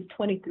 she's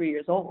 23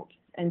 years old.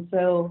 And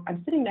so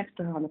I'm sitting next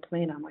to her on the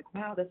plane. I'm like,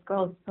 wow, this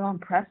girl is so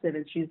impressive.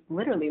 And she's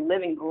literally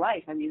living the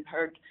life. I mean,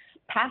 her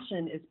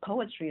passion is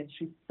poetry, and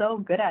she's so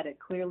good at it,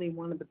 clearly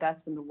one of the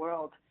best in the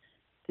world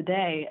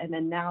today. And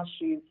then now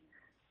she's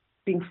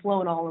being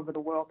flown all over the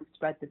world to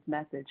spread this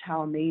message.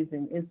 How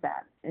amazing is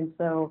that? And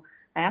so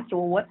I asked her,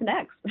 well, what's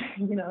next?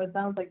 It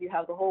sounds like you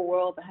have the whole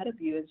world ahead of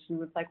you. And she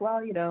was like,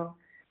 well,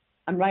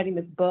 I'm writing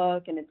this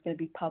book, and it's going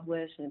to be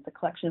published, and it's a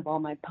collection of all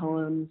my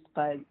poems,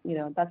 but,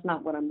 that's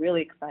not what I'm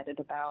really excited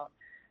about.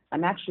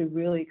 I'm actually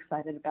really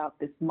excited about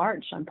this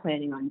march I'm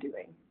planning on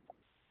doing.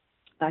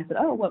 And I said,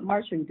 oh, what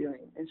march are you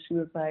doing? And she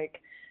was like,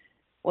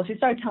 well, she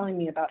started telling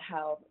me about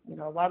how,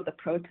 a lot of the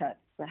protests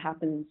that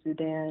happen in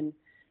Sudan,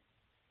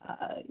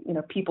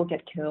 people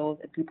get killed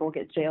and people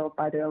get jailed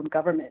by their own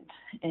government.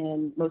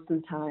 And most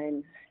of the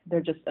time, they're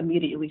just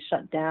immediately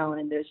shut down,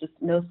 and there's just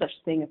no such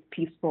thing as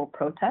peaceful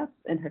protests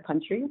in her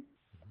country.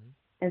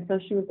 Mm-hmm. And so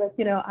she was like,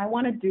 I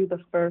want to do the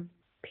first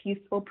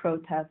peaceful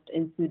protest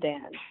in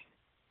Sudan.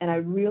 And I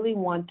really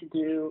want to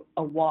do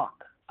a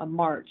walk a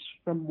march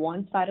from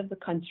one side of the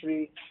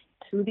country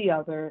to the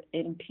other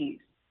in peace.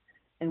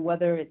 And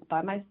whether it's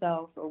by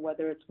myself or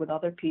whether it's with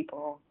other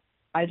people,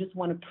 I just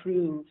want to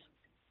prove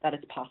that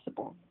it's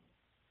possible.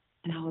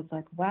 And I was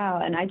like,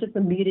 wow. And I just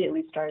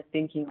immediately started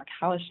thinking, like,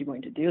 how is she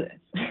going to do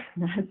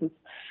this?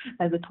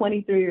 As a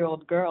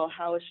 23-year-old girl,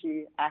 how is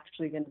she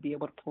actually going to be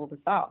able to pull this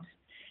off?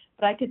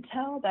 But I could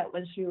tell that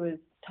when she was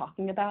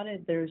talking about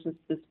it, there's just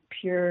this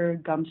pure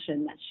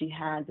gumption that she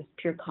had, this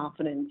pure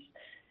confidence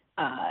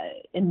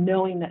in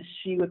knowing that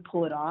she would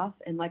pull it off.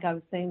 And like I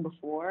was saying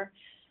before,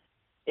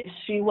 if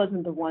she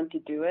wasn't the one to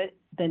do it,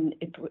 then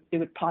it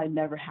would probably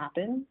never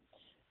happen.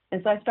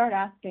 And so I started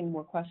asking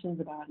more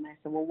questions about it. And I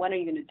said, well, when are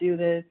you going to do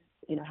this?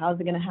 You know, how's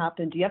it going to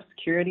happen? Do you have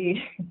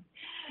security?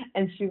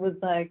 And she was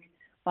like,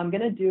 well, I'm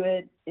going to do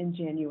it in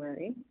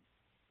January.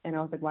 And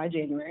I was like, why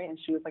January? And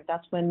she was like,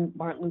 that's when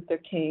Martin Luther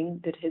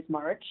King did his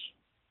march.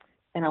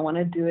 And I want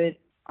to do it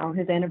on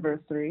his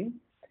anniversary.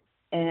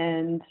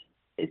 And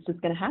it's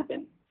just going to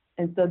happen.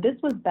 And so this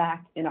was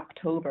back in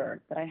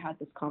October that I had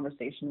this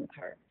conversation with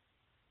her.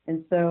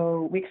 And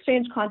so we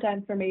exchanged contact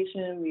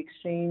information. We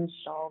exchanged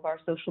all of our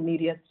social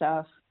media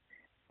stuff.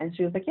 And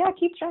she was like, yeah,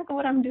 keep track of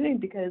what I'm doing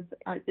because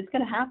it's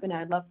going to happen.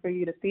 I'd love for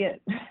you to see it.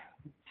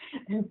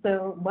 And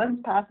so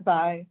months passed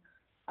by.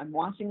 I'm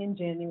watching in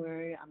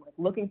January. I'm like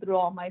looking through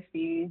all my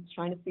feeds,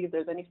 trying to see if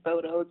there's any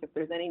photos, if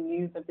there's any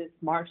news of this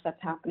march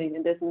that's happening,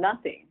 and there's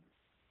nothing.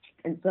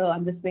 And so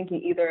I'm just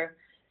thinking either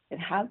it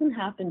hasn't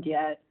happened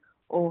yet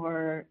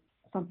or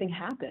something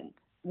happened,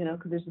 you know,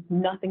 because there's just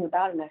nothing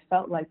about it. And I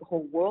felt like the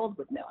whole world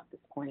would know at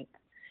this point.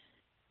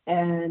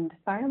 And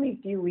finally,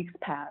 a few weeks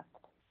passed,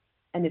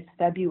 and it's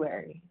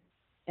February,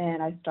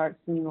 and I start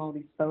seeing all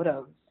these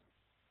photos.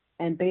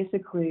 And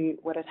basically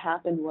what had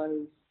happened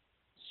was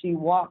she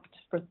walked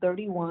for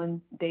 31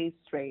 days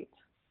straight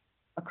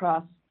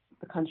across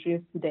the country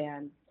of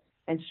Sudan,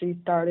 and she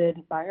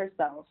started by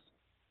herself.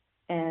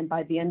 And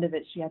by the end of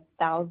it, she had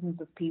thousands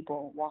of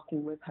people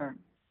walking with her.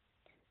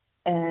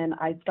 And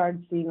I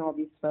started seeing all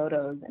these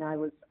photos, and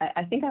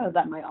I think I was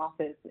at my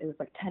office. It was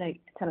like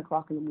 10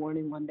 o'clock in the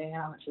morning one day,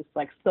 and I was just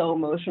like so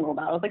emotional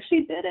about it. I was like,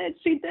 she did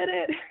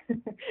it.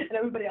 And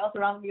everybody else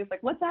around me was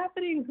like, what's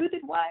happening? Who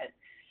did what?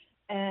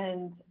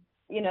 And,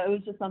 you know, it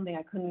was just something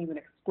I couldn't even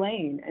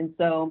explain. And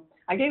so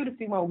I gave it a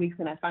few more weeks,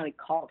 and I finally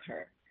called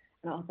her.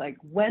 And I was like,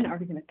 when are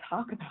we going to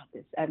talk about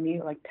this, Emmy?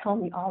 Like, tell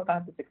me all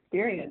about this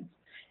experience.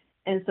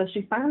 And so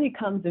she finally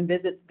comes and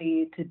visits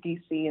me to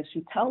DC, and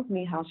she tells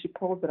me how she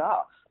pulls it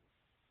off.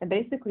 And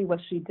basically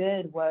what she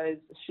did was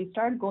she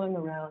started going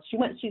around. She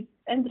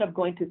ended up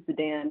going to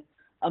Sudan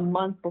a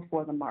month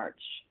before the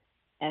march.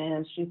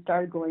 And she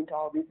started going to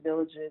all these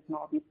villages and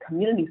all these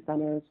community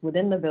centers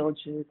within the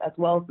villages, as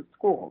well as the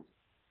schools.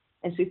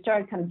 And she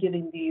started kind of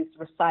giving these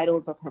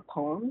recitals of her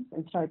poems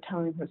and started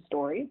telling her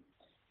story.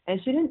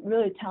 And she didn't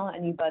really tell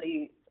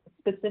anybody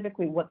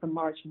specifically what the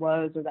march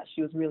was or that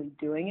she was really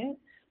doing it,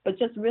 but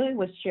just really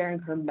was sharing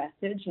her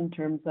message in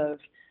terms of,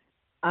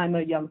 I'm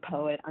a young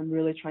poet. I'm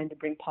really trying to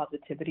bring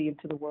positivity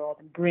into the world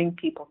and bring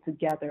people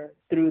together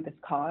through this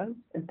cause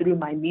and through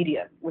my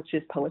medium, which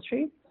is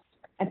poetry.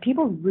 And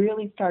people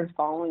really started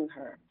following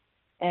her.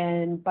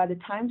 And by the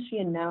time she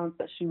announced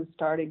that she was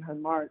starting her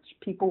march,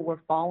 people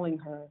were following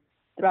her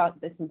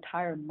throughout this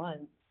entire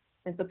month.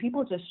 And so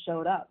people just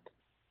showed up.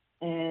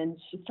 And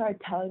she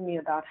started telling me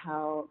about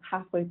how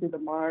halfway through the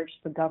march,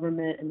 the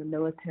government and the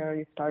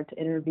military started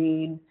to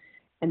intervene,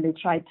 and they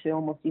tried to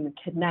almost even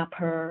kidnap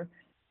her.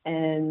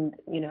 And,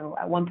 you know,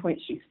 at one point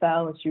she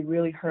fell and she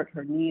really hurt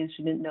her knee, and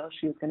she didn't know if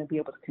she was going to be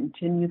able to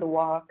continue the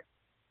walk.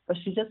 But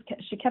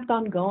she kept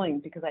on going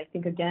because I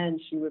think, again,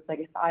 she was like,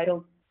 if I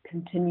don't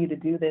continue to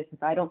do this,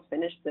 if I don't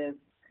finish this,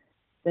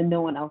 then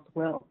no one else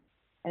will.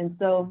 And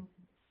so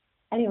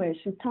anyway,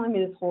 she's telling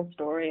me this whole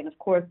story. And of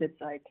course,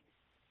 it's like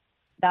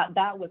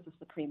that was the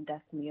supreme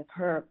destiny of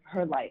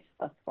her life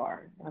thus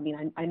far. I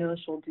mean, I know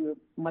she'll do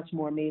much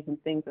more amazing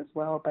things as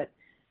well. But,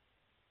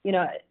 you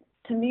know,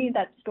 to me,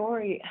 that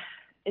story,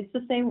 it's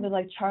the same with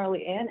like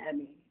Charlie and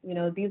Emmy. You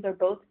know, these are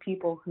both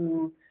people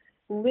who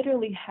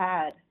literally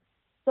had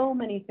so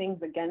many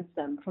things against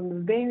them from the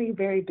very,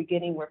 very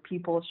beginning, where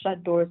people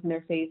shut doors in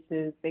their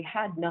faces. They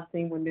had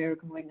nothing when they were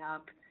growing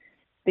up.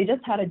 They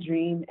just had a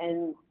dream,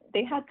 and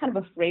they had kind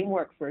of a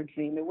framework for a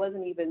dream. It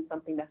wasn't even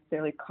something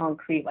necessarily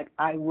concrete, like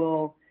I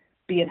will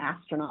be an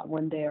astronaut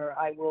one day or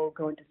I will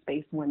go into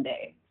space one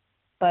day.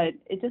 But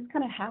it just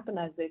kind of happened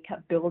as they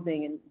kept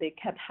building, and they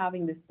kept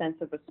having this sense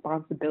of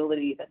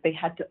responsibility that they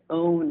had to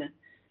own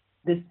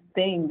this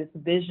thing, this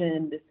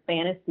vision, this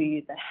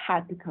fantasy that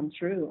had to come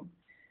true.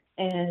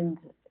 And,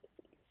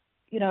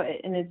 you know,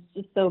 and it's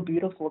just so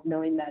beautiful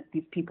knowing that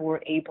these people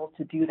were able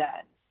to do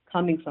that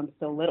coming from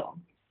so little.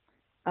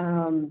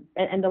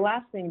 And the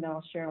last thing that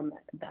I'll share on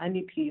the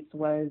Emmy piece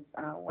was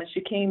when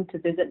she came to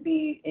visit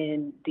me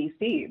in DC,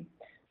 we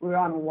were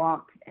on a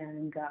walk,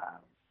 and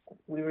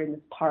we were in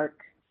this park,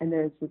 and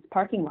there's this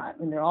parking lot,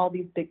 and there are all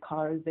these big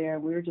cars there.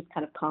 We were just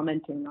kind of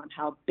commenting on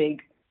how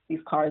big these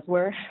cars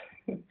were.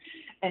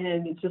 And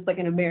it's just like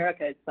in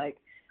America, it's like,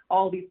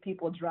 all these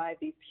people drive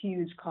these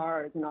huge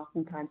cars, and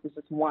oftentimes there's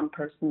just one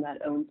person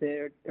that owns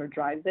it or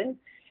drives it.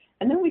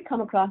 And then we come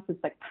across this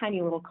like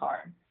tiny little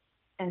car.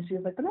 And she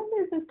was like, but then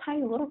there's this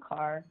tiny little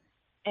car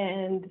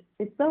and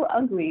it's so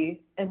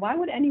ugly. And why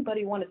would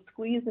anybody want to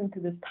squeeze into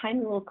this tiny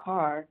little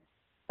car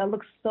that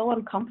looks so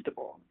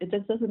uncomfortable? It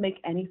just doesn't make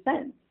any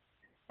sense.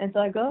 And so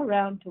I go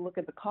around to look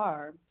at the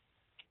car,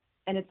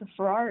 and it's a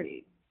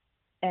Ferrari.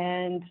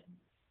 And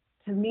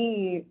to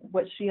me,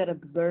 what she had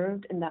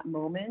observed in that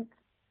moment,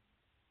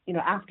 you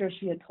know, after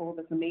she had told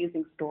this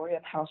amazing story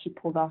of how she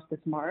pulled off this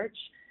march,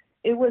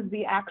 it was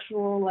the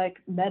actual like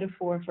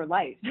metaphor for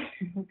life.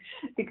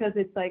 Because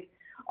it's like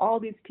all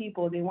these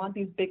people, they want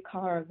these big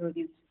cars or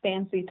these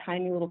fancy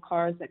tiny little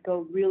cars that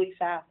go really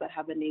fast that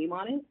have a name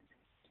on it.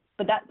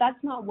 But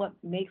that's not what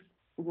makes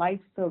life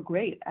so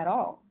great at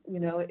all. You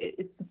know,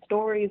 it's the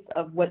stories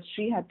of what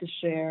she had to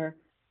share,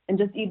 and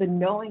just even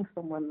knowing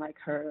someone like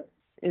her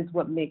is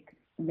what makes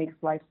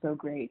life so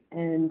great.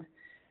 And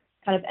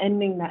kind of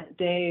ending that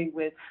day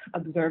with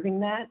observing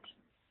that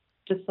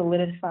just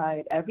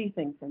solidified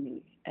everything for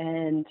me.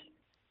 And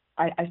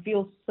I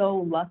feel so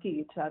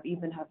lucky to have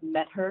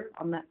met her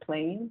on that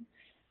plane,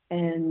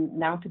 and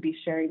now to be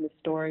sharing this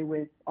story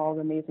with all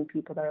the amazing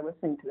people that are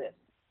listening to this.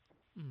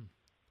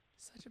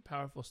 Such a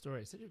powerful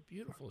story, such a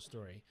beautiful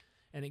story.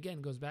 And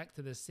again, goes back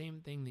to the same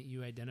thing that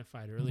you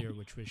identified earlier,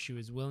 which was she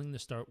was willing to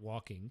start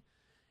walking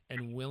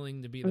and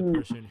willing to be the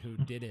person who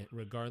did it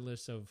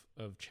regardless of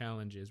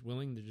challenges,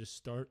 willing to just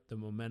start the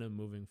momentum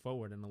moving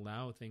forward and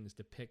allow things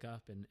to pick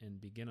up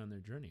and begin on their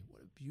journey.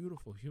 What a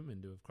beautiful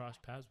human to have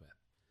crossed paths with.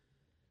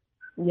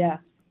 Yeah.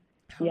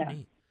 How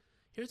neat.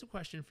 Here's a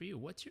question for you.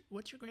 What's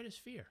your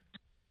greatest fear?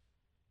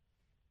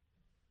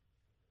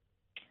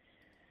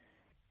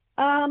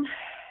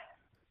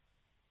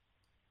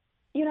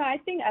 You know, I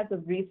think as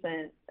of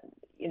recent,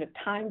 you know,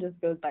 time just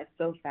goes by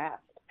so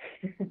fast.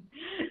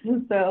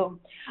 So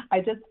I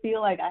just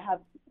feel like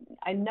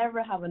I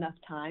never have enough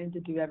time to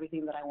do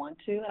everything that I want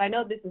to. And I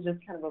know this is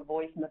just kind of a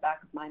voice in the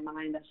back of my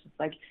mind that's just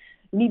like,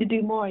 you need to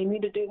do more, you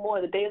need to do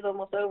more. The day is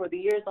almost over, the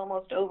year is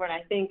almost over. And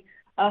I think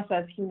us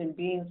as human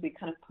beings, we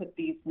kind of put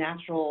these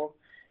natural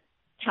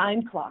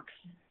time clocks,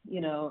 you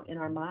know, in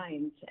our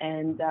minds.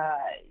 And,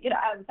 you know,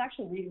 I was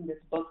actually reading this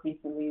book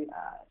recently.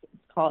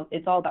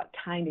 It's All About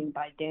Timing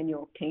by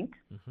Daniel Pink.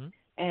 Mm-hmm.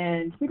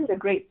 And he did a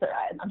great,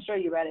 I'm sure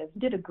you read it, he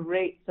did a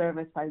great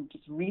service by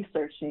just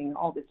researching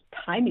all this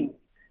timing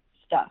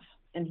stuff.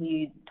 And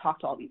he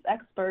talked to all these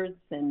experts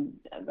and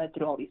read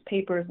through all these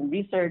papers and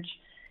research.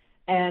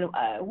 And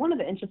one of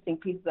the interesting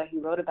pieces that he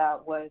wrote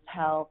about was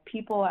how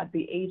people at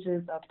the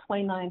ages of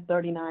 29,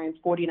 39,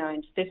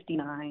 49,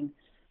 59,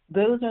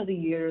 those are the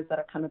years that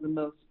are kind of the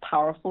most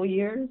powerful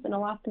years in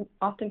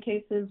often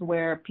cases,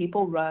 where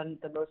people run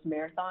the most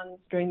marathons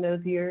during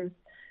those years.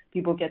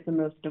 People get the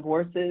most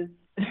divorces.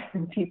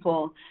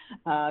 People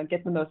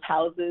get the most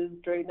houses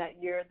during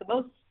that year. The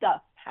most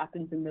stuff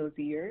happens in those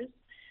years.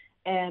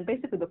 And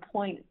basically the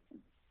point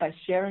by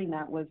sharing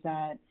that was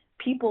that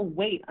people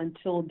wait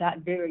until that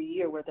very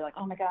year where they're like,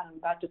 oh my God, I'm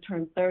about to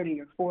turn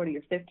 30 or 40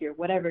 or 50 or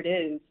whatever it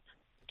is,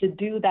 to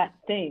do that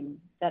thing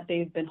that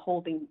they've been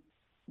holding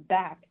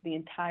back the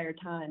entire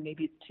time.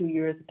 Maybe it's 2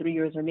 years, 3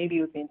 years, or maybe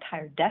it was the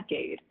entire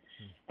decade.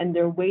 And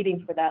they're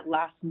waiting for that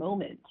last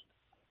moment.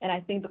 And I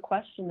think the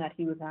question that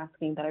he was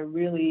asking that I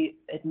really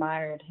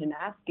admired him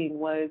asking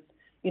was,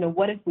 you know,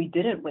 what if we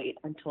didn't wait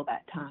until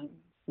that time?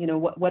 You know,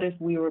 what if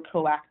we were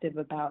proactive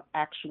about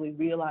actually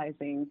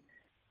realizing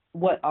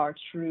what our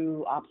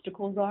true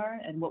obstacles are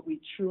and what we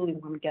truly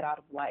want to get out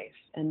of life,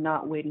 and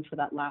not waiting for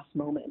that last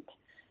moment.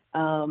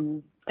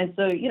 And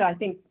so, you know, I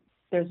think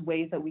there's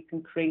ways that we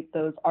can create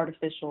those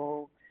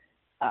artificial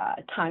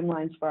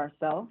timelines for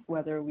ourselves,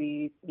 whether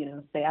we, you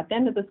know, say at the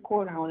end of this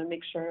quarter, I want to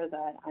make sure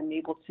that I'm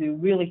able to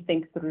really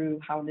think through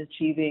how I'm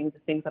achieving the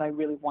things that I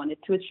really wanted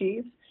to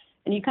achieve.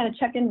 And you kind of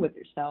check in with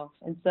yourself.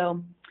 And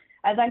so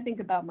as I think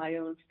about my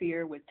own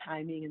fear with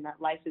timing and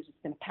that life is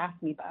just going to pass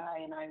me by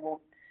and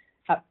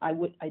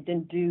I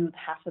didn't do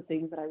half the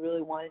things that I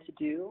really wanted to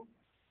do,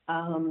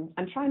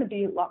 I'm trying to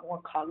be a lot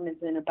more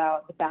cognizant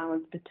about the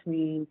balance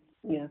between,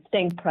 you know,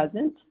 staying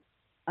present,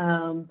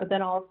 but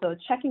then also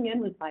checking in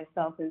with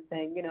myself and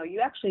saying, you know, you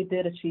actually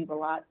did achieve a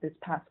lot this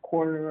past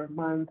quarter or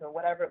month or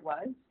whatever it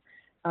was,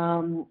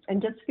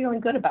 and just feeling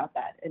good about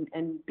that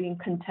and being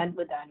content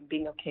with that and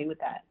being okay with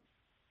that.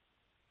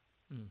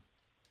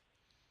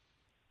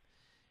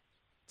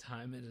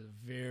 Time is a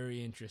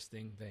very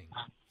interesting thing.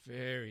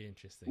 Very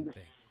interesting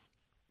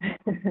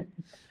thing.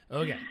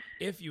 Okay.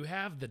 If you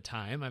have the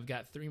time, I've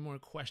got 3 more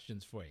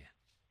questions for you.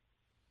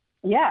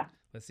 Yeah.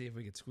 Let's see if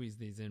we could squeeze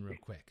these in real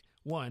quick.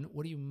 1,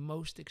 what are you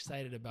most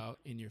excited about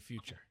in your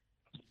future?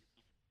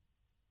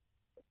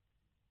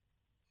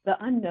 The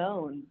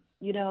unknown.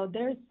 You know,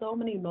 there's so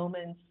many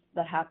moments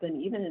that happen,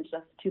 even in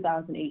just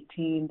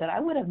 2018, that I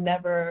would have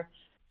never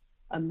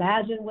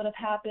imagined would have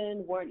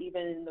happened, weren't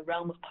even in the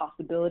realm of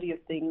possibility of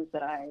things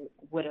that I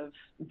would have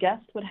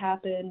guessed would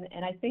happen.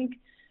 And I think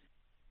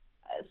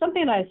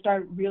something that I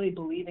started really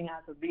believing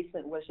as of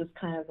recent was just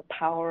kind of the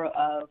power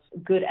of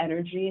good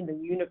energy in the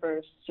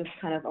universe, just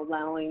kind of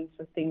allowing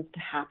for things to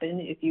happen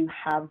if you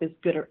have this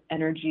good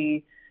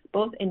energy,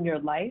 both in your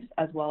life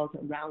as well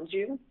as around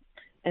you.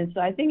 And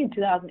so I think in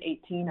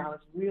 2018, I was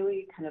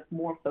really kind of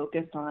more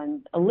focused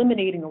on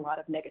eliminating a lot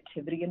of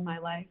negativity in my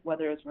life,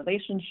 whether it's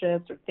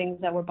relationships or things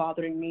that were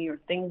bothering me or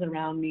things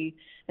around me,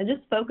 and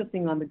just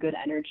focusing on the good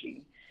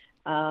energy.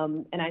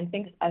 And I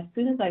think as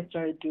soon as I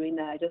started doing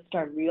that, I just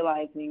started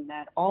realizing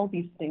that all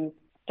these things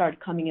started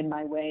coming in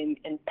my way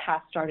and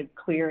paths started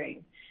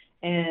clearing.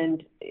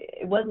 And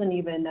it wasn't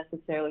even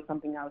necessarily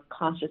something I was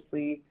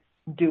consciously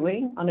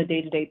doing on a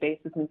day-to-day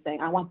basis and saying,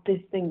 I want this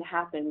thing to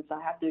happen, so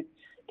I have to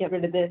get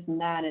rid of this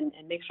and that and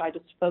make sure I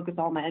just focus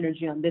all my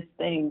energy on this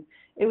thing.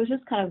 It was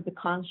just kind of the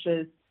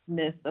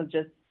consciousness of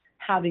just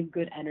having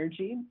good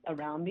energy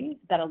around me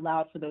that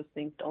allowed for those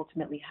things to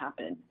ultimately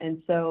happen.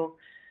 And so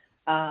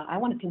I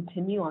want to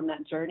continue on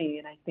that journey.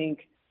 And I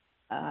think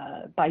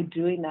by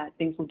doing that,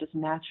 things will just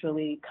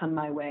naturally come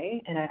my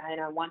way. And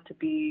I want to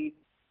be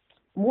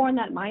more in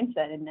that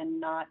mindset and then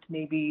not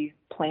maybe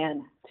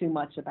plan too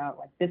much about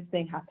like this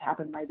thing has to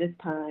happen by this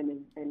time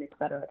and et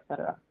cetera, et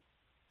cetera.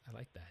 I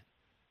like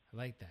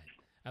that.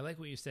 I like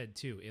what you said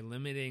too,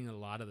 eliminating a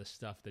lot of the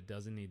stuff that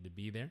doesn't need to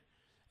be there.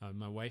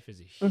 My wife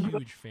is a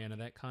huge fan of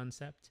that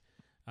concept.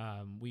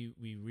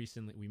 We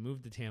recently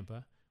moved to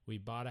Tampa. We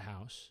bought a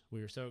house.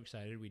 We were so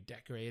excited. We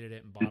decorated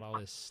it and bought all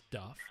this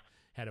stuff,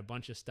 had a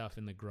bunch of stuff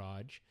in the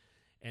garage.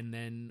 And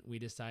then we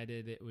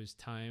decided it was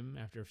time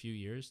after a few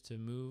years to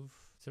move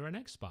to our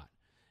next spot.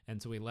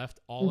 And so we left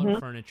all our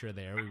furniture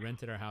there. We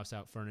rented our house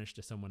out furnished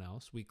to someone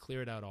else. We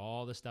cleared out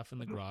all the stuff in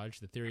the garage.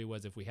 The theory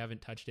was if we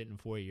haven't touched it in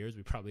 4 years,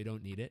 we probably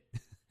don't need it.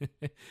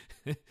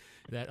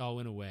 That all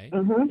went away.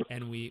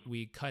 And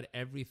we cut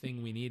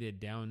everything we needed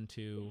down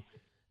to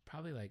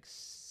probably like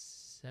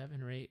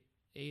 7 or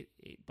 8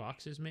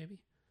 boxes maybe.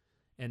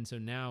 And so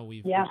now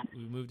we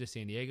moved to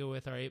San Diego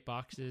with our 8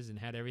 boxes and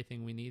had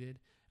everything we needed.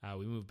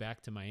 We moved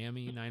back to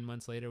Miami 9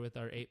 months later with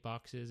our 8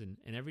 boxes. And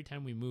every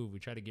time we move, we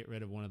try to get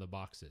rid of one of the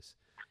boxes.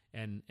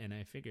 And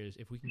I figure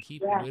if we can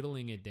keep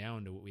whittling it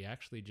down to what we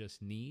actually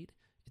just need,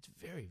 it's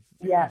very,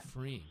 very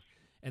freeing.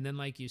 And then,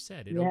 like you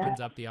said, it opens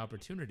up the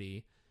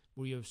opportunity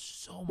where you have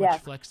so much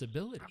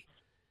flexibility.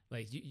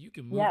 Like you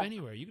can move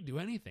anywhere. You can do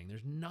anything.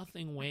 There's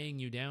nothing weighing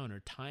you down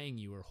or tying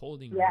you or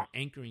holding you or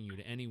anchoring you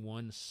to any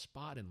one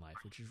spot in life,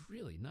 which is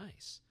really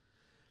nice.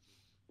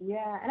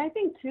 Yeah. And I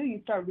think, too, you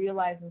start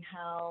realizing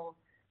how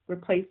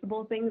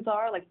replaceable things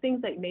are, like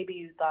things that maybe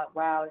you thought,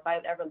 wow, if I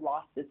had ever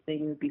lost this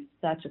thing, it would be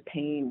such a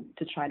pain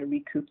to try to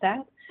recoup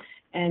that.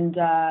 And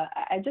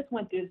I just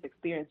went through this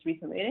experience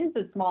recently. It is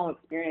a small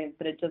experience,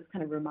 but it just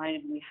kind of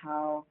reminded me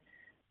how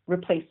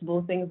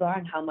replaceable things are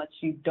and how much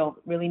you don't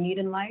really need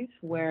in life.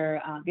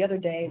 Where the other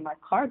day, my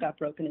car got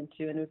broken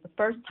into, and it was the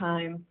first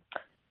time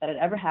that had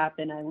ever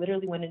happened. I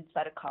literally went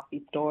inside a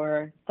coffee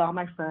store, saw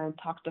my friend,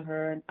 talked to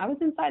her, and I was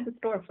inside the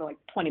store for like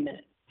 20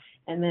 minutes.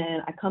 And then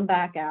I come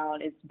back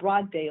out, it's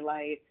broad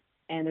daylight,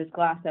 and there's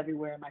glass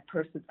everywhere, and my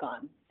purse is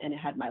gone. And it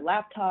had my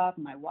laptop,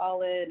 my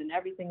wallet, and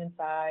everything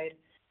inside.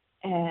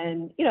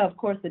 And, you know, of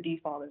course, the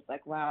default is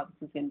like, wow,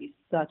 this is going to be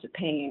such a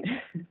pain.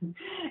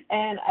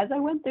 And as I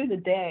went through the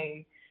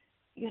day,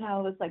 you know, I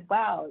was like,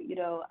 wow, you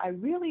know, I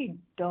really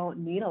don't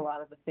need a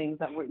lot of the things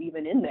that were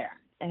even in there.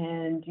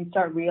 And you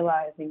start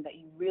realizing that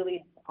you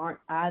really aren't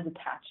as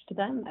attached to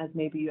them as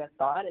maybe you had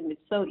thought. And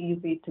it's so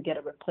easy to get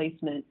a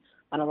replacement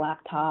on a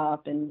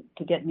laptop and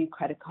to get new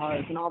credit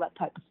cards and all that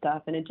type of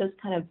stuff. And it just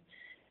kind of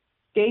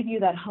gave you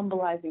that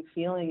humbling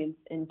feeling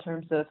in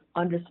terms of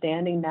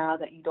understanding now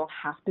that you don't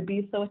have to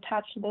be so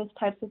attached to those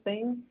types of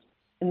things.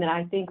 And then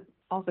I think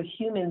also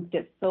humans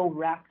get so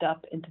wrapped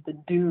up into the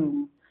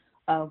doom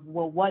of,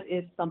 well, what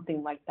if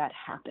something like that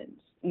happens?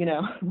 You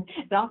know,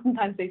 and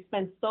oftentimes they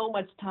spend so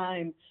much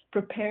time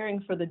preparing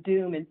for the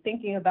doom and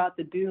thinking about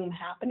the doom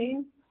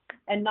happening,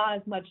 and not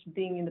as much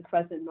being in the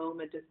present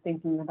moment, just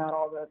thinking about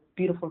all the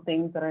beautiful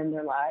things that are in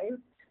their lives,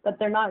 that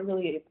they're not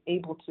really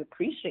able to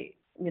appreciate,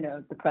 you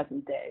know, the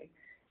present day.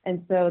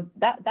 And so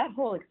that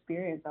whole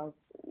experience,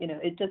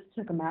 it just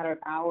took a matter of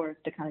hours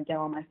to kind of get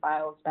all my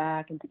files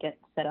back and to get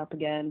set up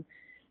again.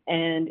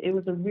 And it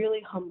was a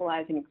really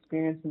humbling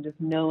experience, and just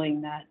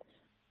knowing that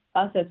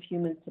us as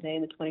humans today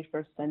in the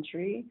 21st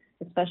century,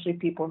 especially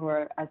people who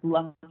are as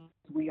lucky as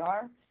we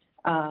are,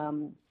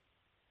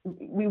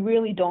 we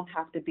really don't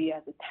have to be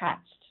as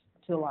attached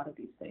to a lot of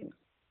these things.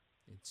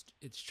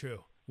 It's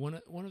true.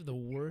 One of the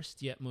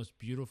worst yet most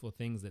beautiful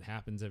things that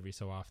happens every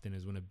so often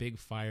is when a big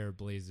fire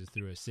blazes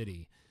through a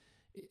city.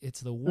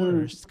 It's the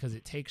worst because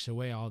it takes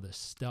away all the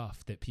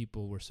stuff that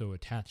people were so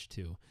attached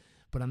to.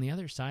 But on the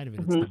other side of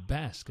it, it's the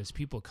best because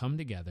people come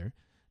together,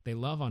 they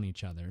love on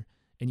each other,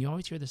 and you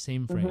always hear the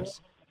same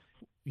phrase.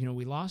 You know,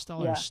 we lost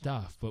all our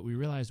stuff, but we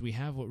realized we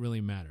have what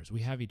really matters.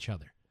 We have each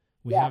other.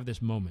 We have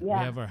this moment. We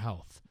have our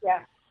health.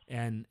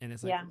 And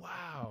it's like,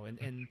 wow.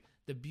 And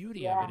the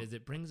beauty of it is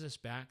it brings us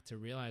back to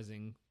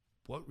realizing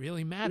what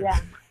really matters.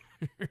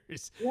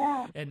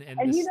 Yeah. And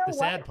And you this, know the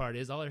sad what? part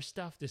is all our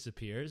stuff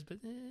disappears, but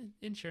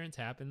insurance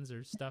happens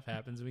or stuff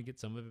happens and we get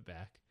some of it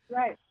back.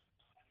 Right.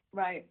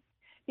 Right.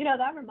 You know,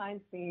 that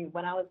reminds me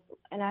when I was,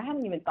 and I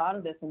hadn't even thought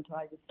of this until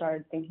I just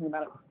started thinking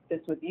about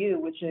this with you,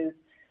 which is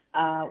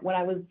when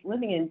I was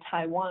living in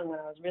Taiwan when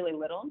I was really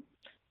little,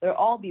 there were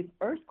all these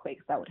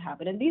earthquakes that would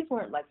happen. And these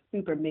weren't like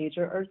super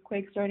major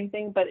earthquakes or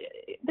anything, but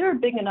they were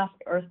big enough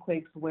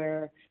earthquakes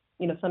where,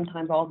 you know,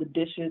 sometimes all the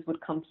dishes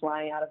would come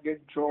flying out of your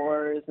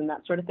drawers and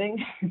that sort of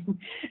thing.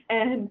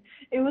 And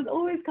it was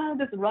always kind of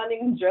this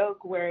running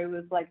joke where it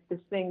was like this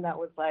thing that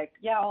was like,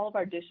 yeah, all of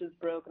our dishes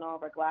broke and all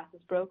of our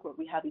glasses broke, but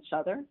we have each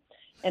other.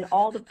 And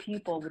all the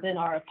people within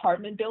our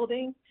apartment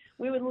building,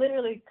 we would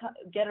literally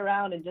get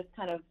around and just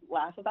kind of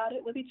laugh about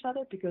it with each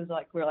other because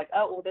like we're like,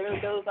 oh, well, there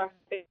goes our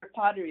favorite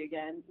pottery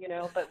again, you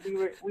know. But we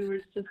were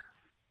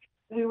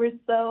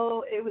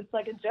so, it was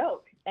like a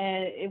joke,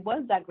 and it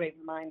was that great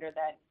reminder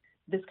that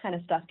this kind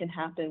of stuff can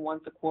happen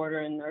once a quarter,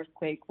 and an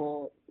earthquake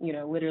will, you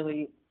know,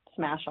 literally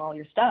smash all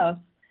your stuff.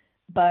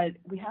 But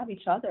we have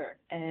each other,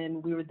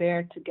 and we were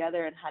there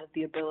together and had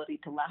the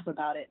ability to laugh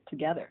about it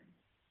together.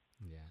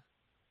 Yeah,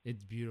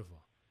 it's beautiful.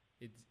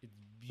 It's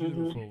Hmm.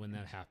 beautiful when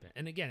that happens.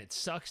 And again, it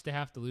sucks to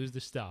have to lose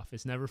the stuff.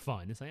 It's never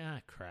fun. It's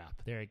like,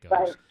 crap, there it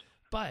Right, goes.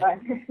 But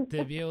right.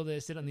 to be able to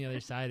sit on the other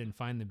side and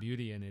find the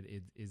beauty in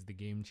it is the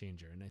game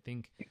changer. And I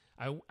think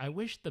I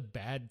wish the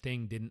bad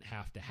thing didn't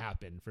have to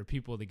happen for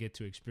people to get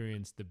to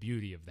experience the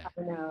beauty of that.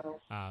 I know.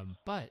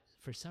 But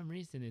for some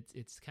reason,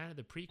 it's kind of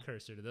the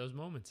precursor to those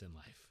moments in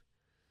life.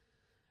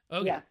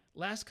 Okay, Yeah.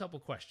 last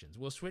couple questions.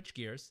 We'll switch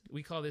gears.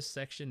 We call this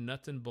section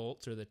nuts and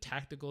bolts, or the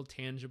tactical,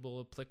 tangible,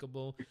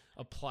 applicable,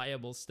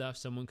 applicable stuff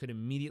someone could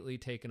immediately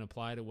take and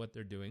apply to what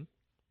they're doing.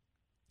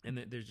 And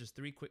there's just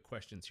 3 quick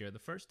questions here. The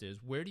first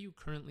is, where do you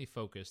currently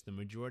focus the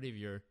majority of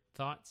your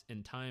thoughts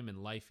and time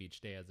and life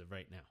each day as of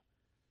right now?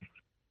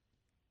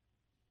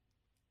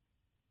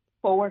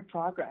 Forward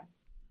progress.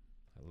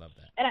 I love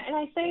that. And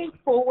I say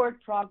forward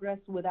progress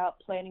without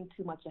planning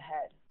too much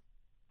ahead.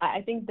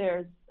 I think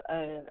there's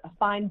a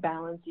fine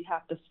balance you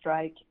have to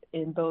strike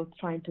in both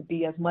trying to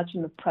be as much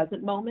in the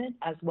present moment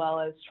as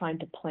well as trying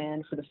to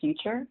plan for the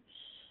future.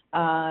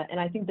 And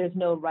I think there's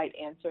no right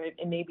answer.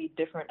 It may be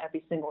different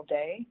every single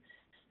day.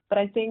 But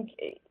I think,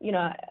 you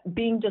know,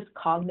 being just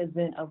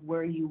cognizant of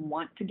where you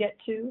want to get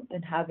to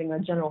and having a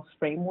general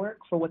framework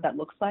for what that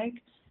looks like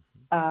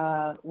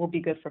will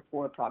be good for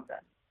forward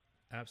progress.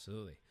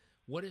 Absolutely.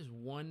 What is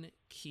one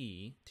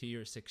key to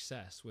your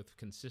success with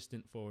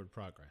consistent forward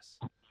progress?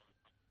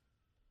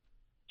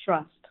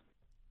 Trust.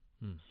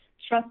 Hmm.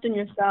 Trust in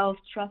yourself,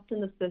 trust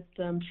in the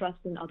system, trust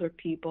in other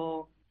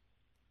people.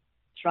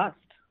 Trust.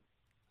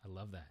 I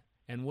love that.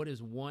 And what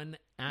is one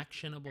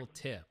actionable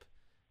tip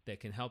that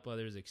can help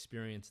others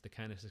experience the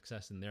kind of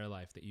success in their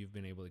life that you've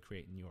been able to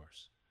create in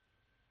yours?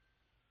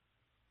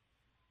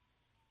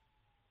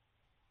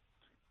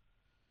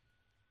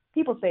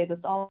 People say this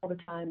all the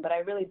time, but I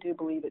really do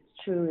believe it's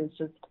true, is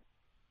just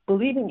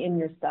believing in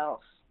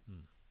yourself.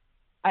 Hmm.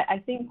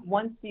 I think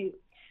once you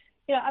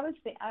know, I was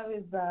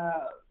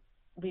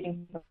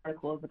reading some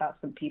articles about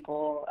some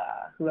people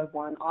who have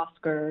won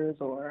Oscars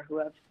or who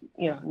have,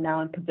 you know,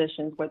 now in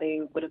positions where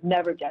they would have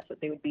never guessed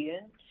that they would be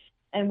in.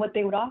 And what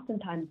they would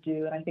oftentimes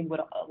do, and I think what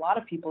a lot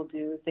of people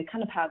do, is they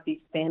kind of have these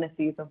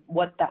fantasies of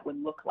what that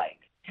would look like.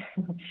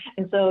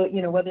 And so,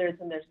 you know, whether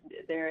it's in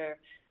their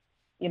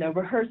you know,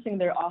 rehearsing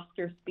their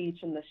Oscar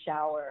speech in the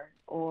shower,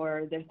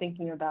 or they're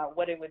thinking about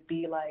what it would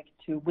be like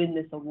to win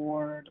this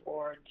award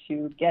or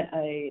to get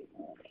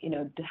you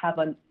know, to have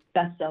a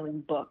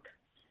best-selling book.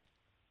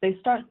 They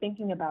start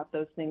thinking about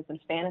those things and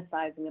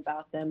fantasizing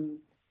about them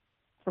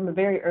from a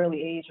very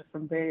early age or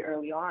from very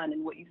early on.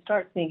 And what you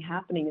start seeing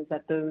happening is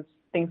that those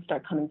things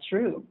start coming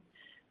true.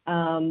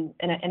 And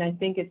I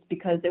think it's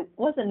because it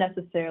wasn't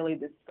necessarily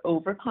this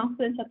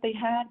overconfidence that they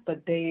had,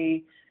 but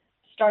they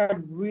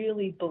started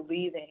really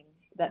believing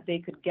that they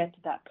could get to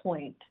that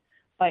point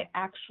by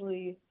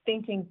actually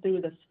thinking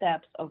through the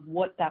steps of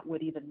what that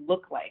would even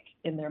look like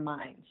in their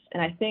minds.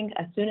 And I think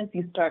as soon as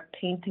you start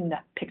painting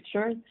that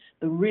picture,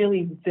 the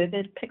really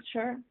vivid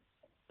picture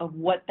of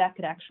what that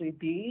could actually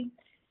be,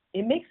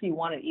 it makes you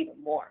want it even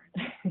more.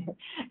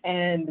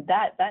 And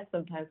that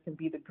sometimes can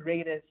be the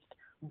greatest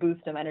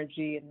boost of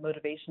energy and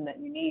motivation that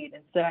you need.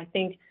 And so I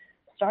think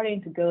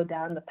starting to go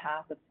down the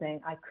path of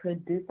saying, I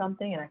could do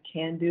something and I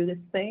can do this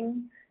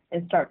thing,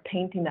 and start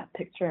painting that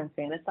picture and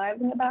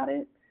fantasizing about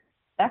it,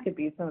 that could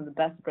be some of the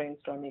best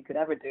brainstorming you could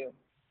ever do.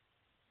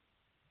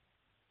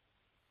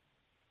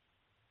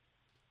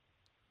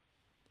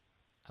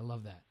 I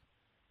love that.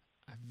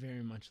 I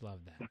very much love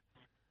that.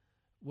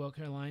 Well,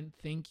 Caroline,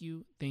 thank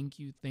you, thank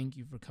you, thank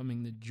you for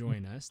coming to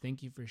join us.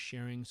 Thank you for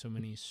sharing so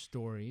many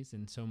stories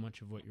and so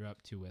much of what you're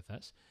up to with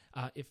us.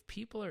 If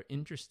people are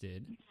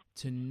interested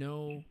to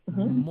know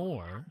Mm-hmm.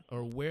 more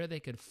or where they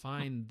could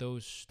find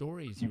those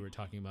stories you were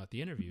talking about,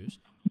 the interviews,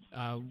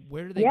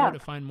 where do they go Yeah, to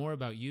find more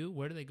about you?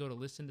 Where do they go to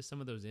listen to some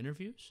of those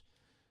interviews?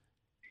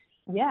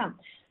 yeah.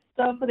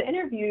 So for the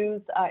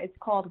interviews, it's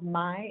called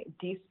My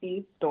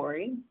DC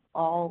Story.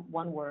 all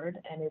one word,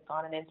 and it's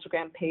on an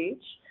Instagram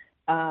page.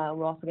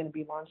 We're also going to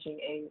be launching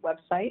a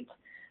website.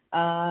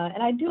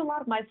 And I do a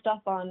lot of my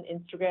stuff on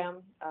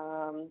Instagram.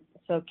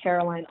 So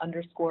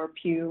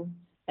Caroline_Pugh,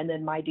 and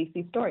then my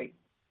DC story.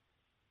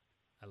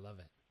 I love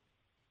it.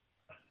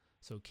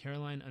 So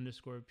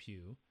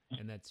Caroline_Pugh,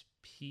 and that's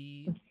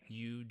Pugh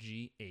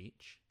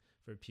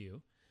for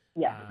Pugh.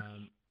 Yeah.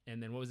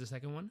 And then what was the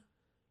second one?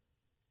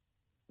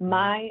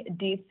 My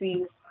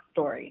DC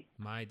story.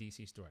 My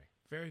DC story.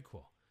 Very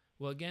cool.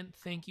 Well, again,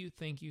 thank you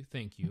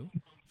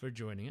for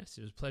joining us.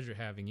 It was a pleasure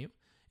having you.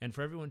 And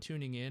for everyone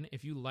tuning in,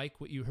 if you like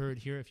what you heard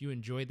here, if you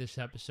enjoyed this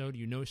episode,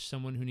 you know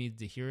someone who needs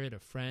to hear it, a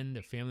friend,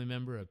 a family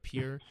member, a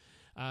peer,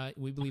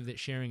 we believe that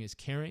sharing is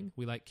caring.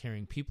 We like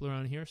caring people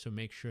around here, so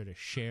make sure to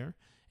share.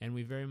 And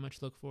we very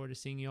much look forward to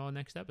seeing you all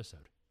next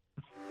episode.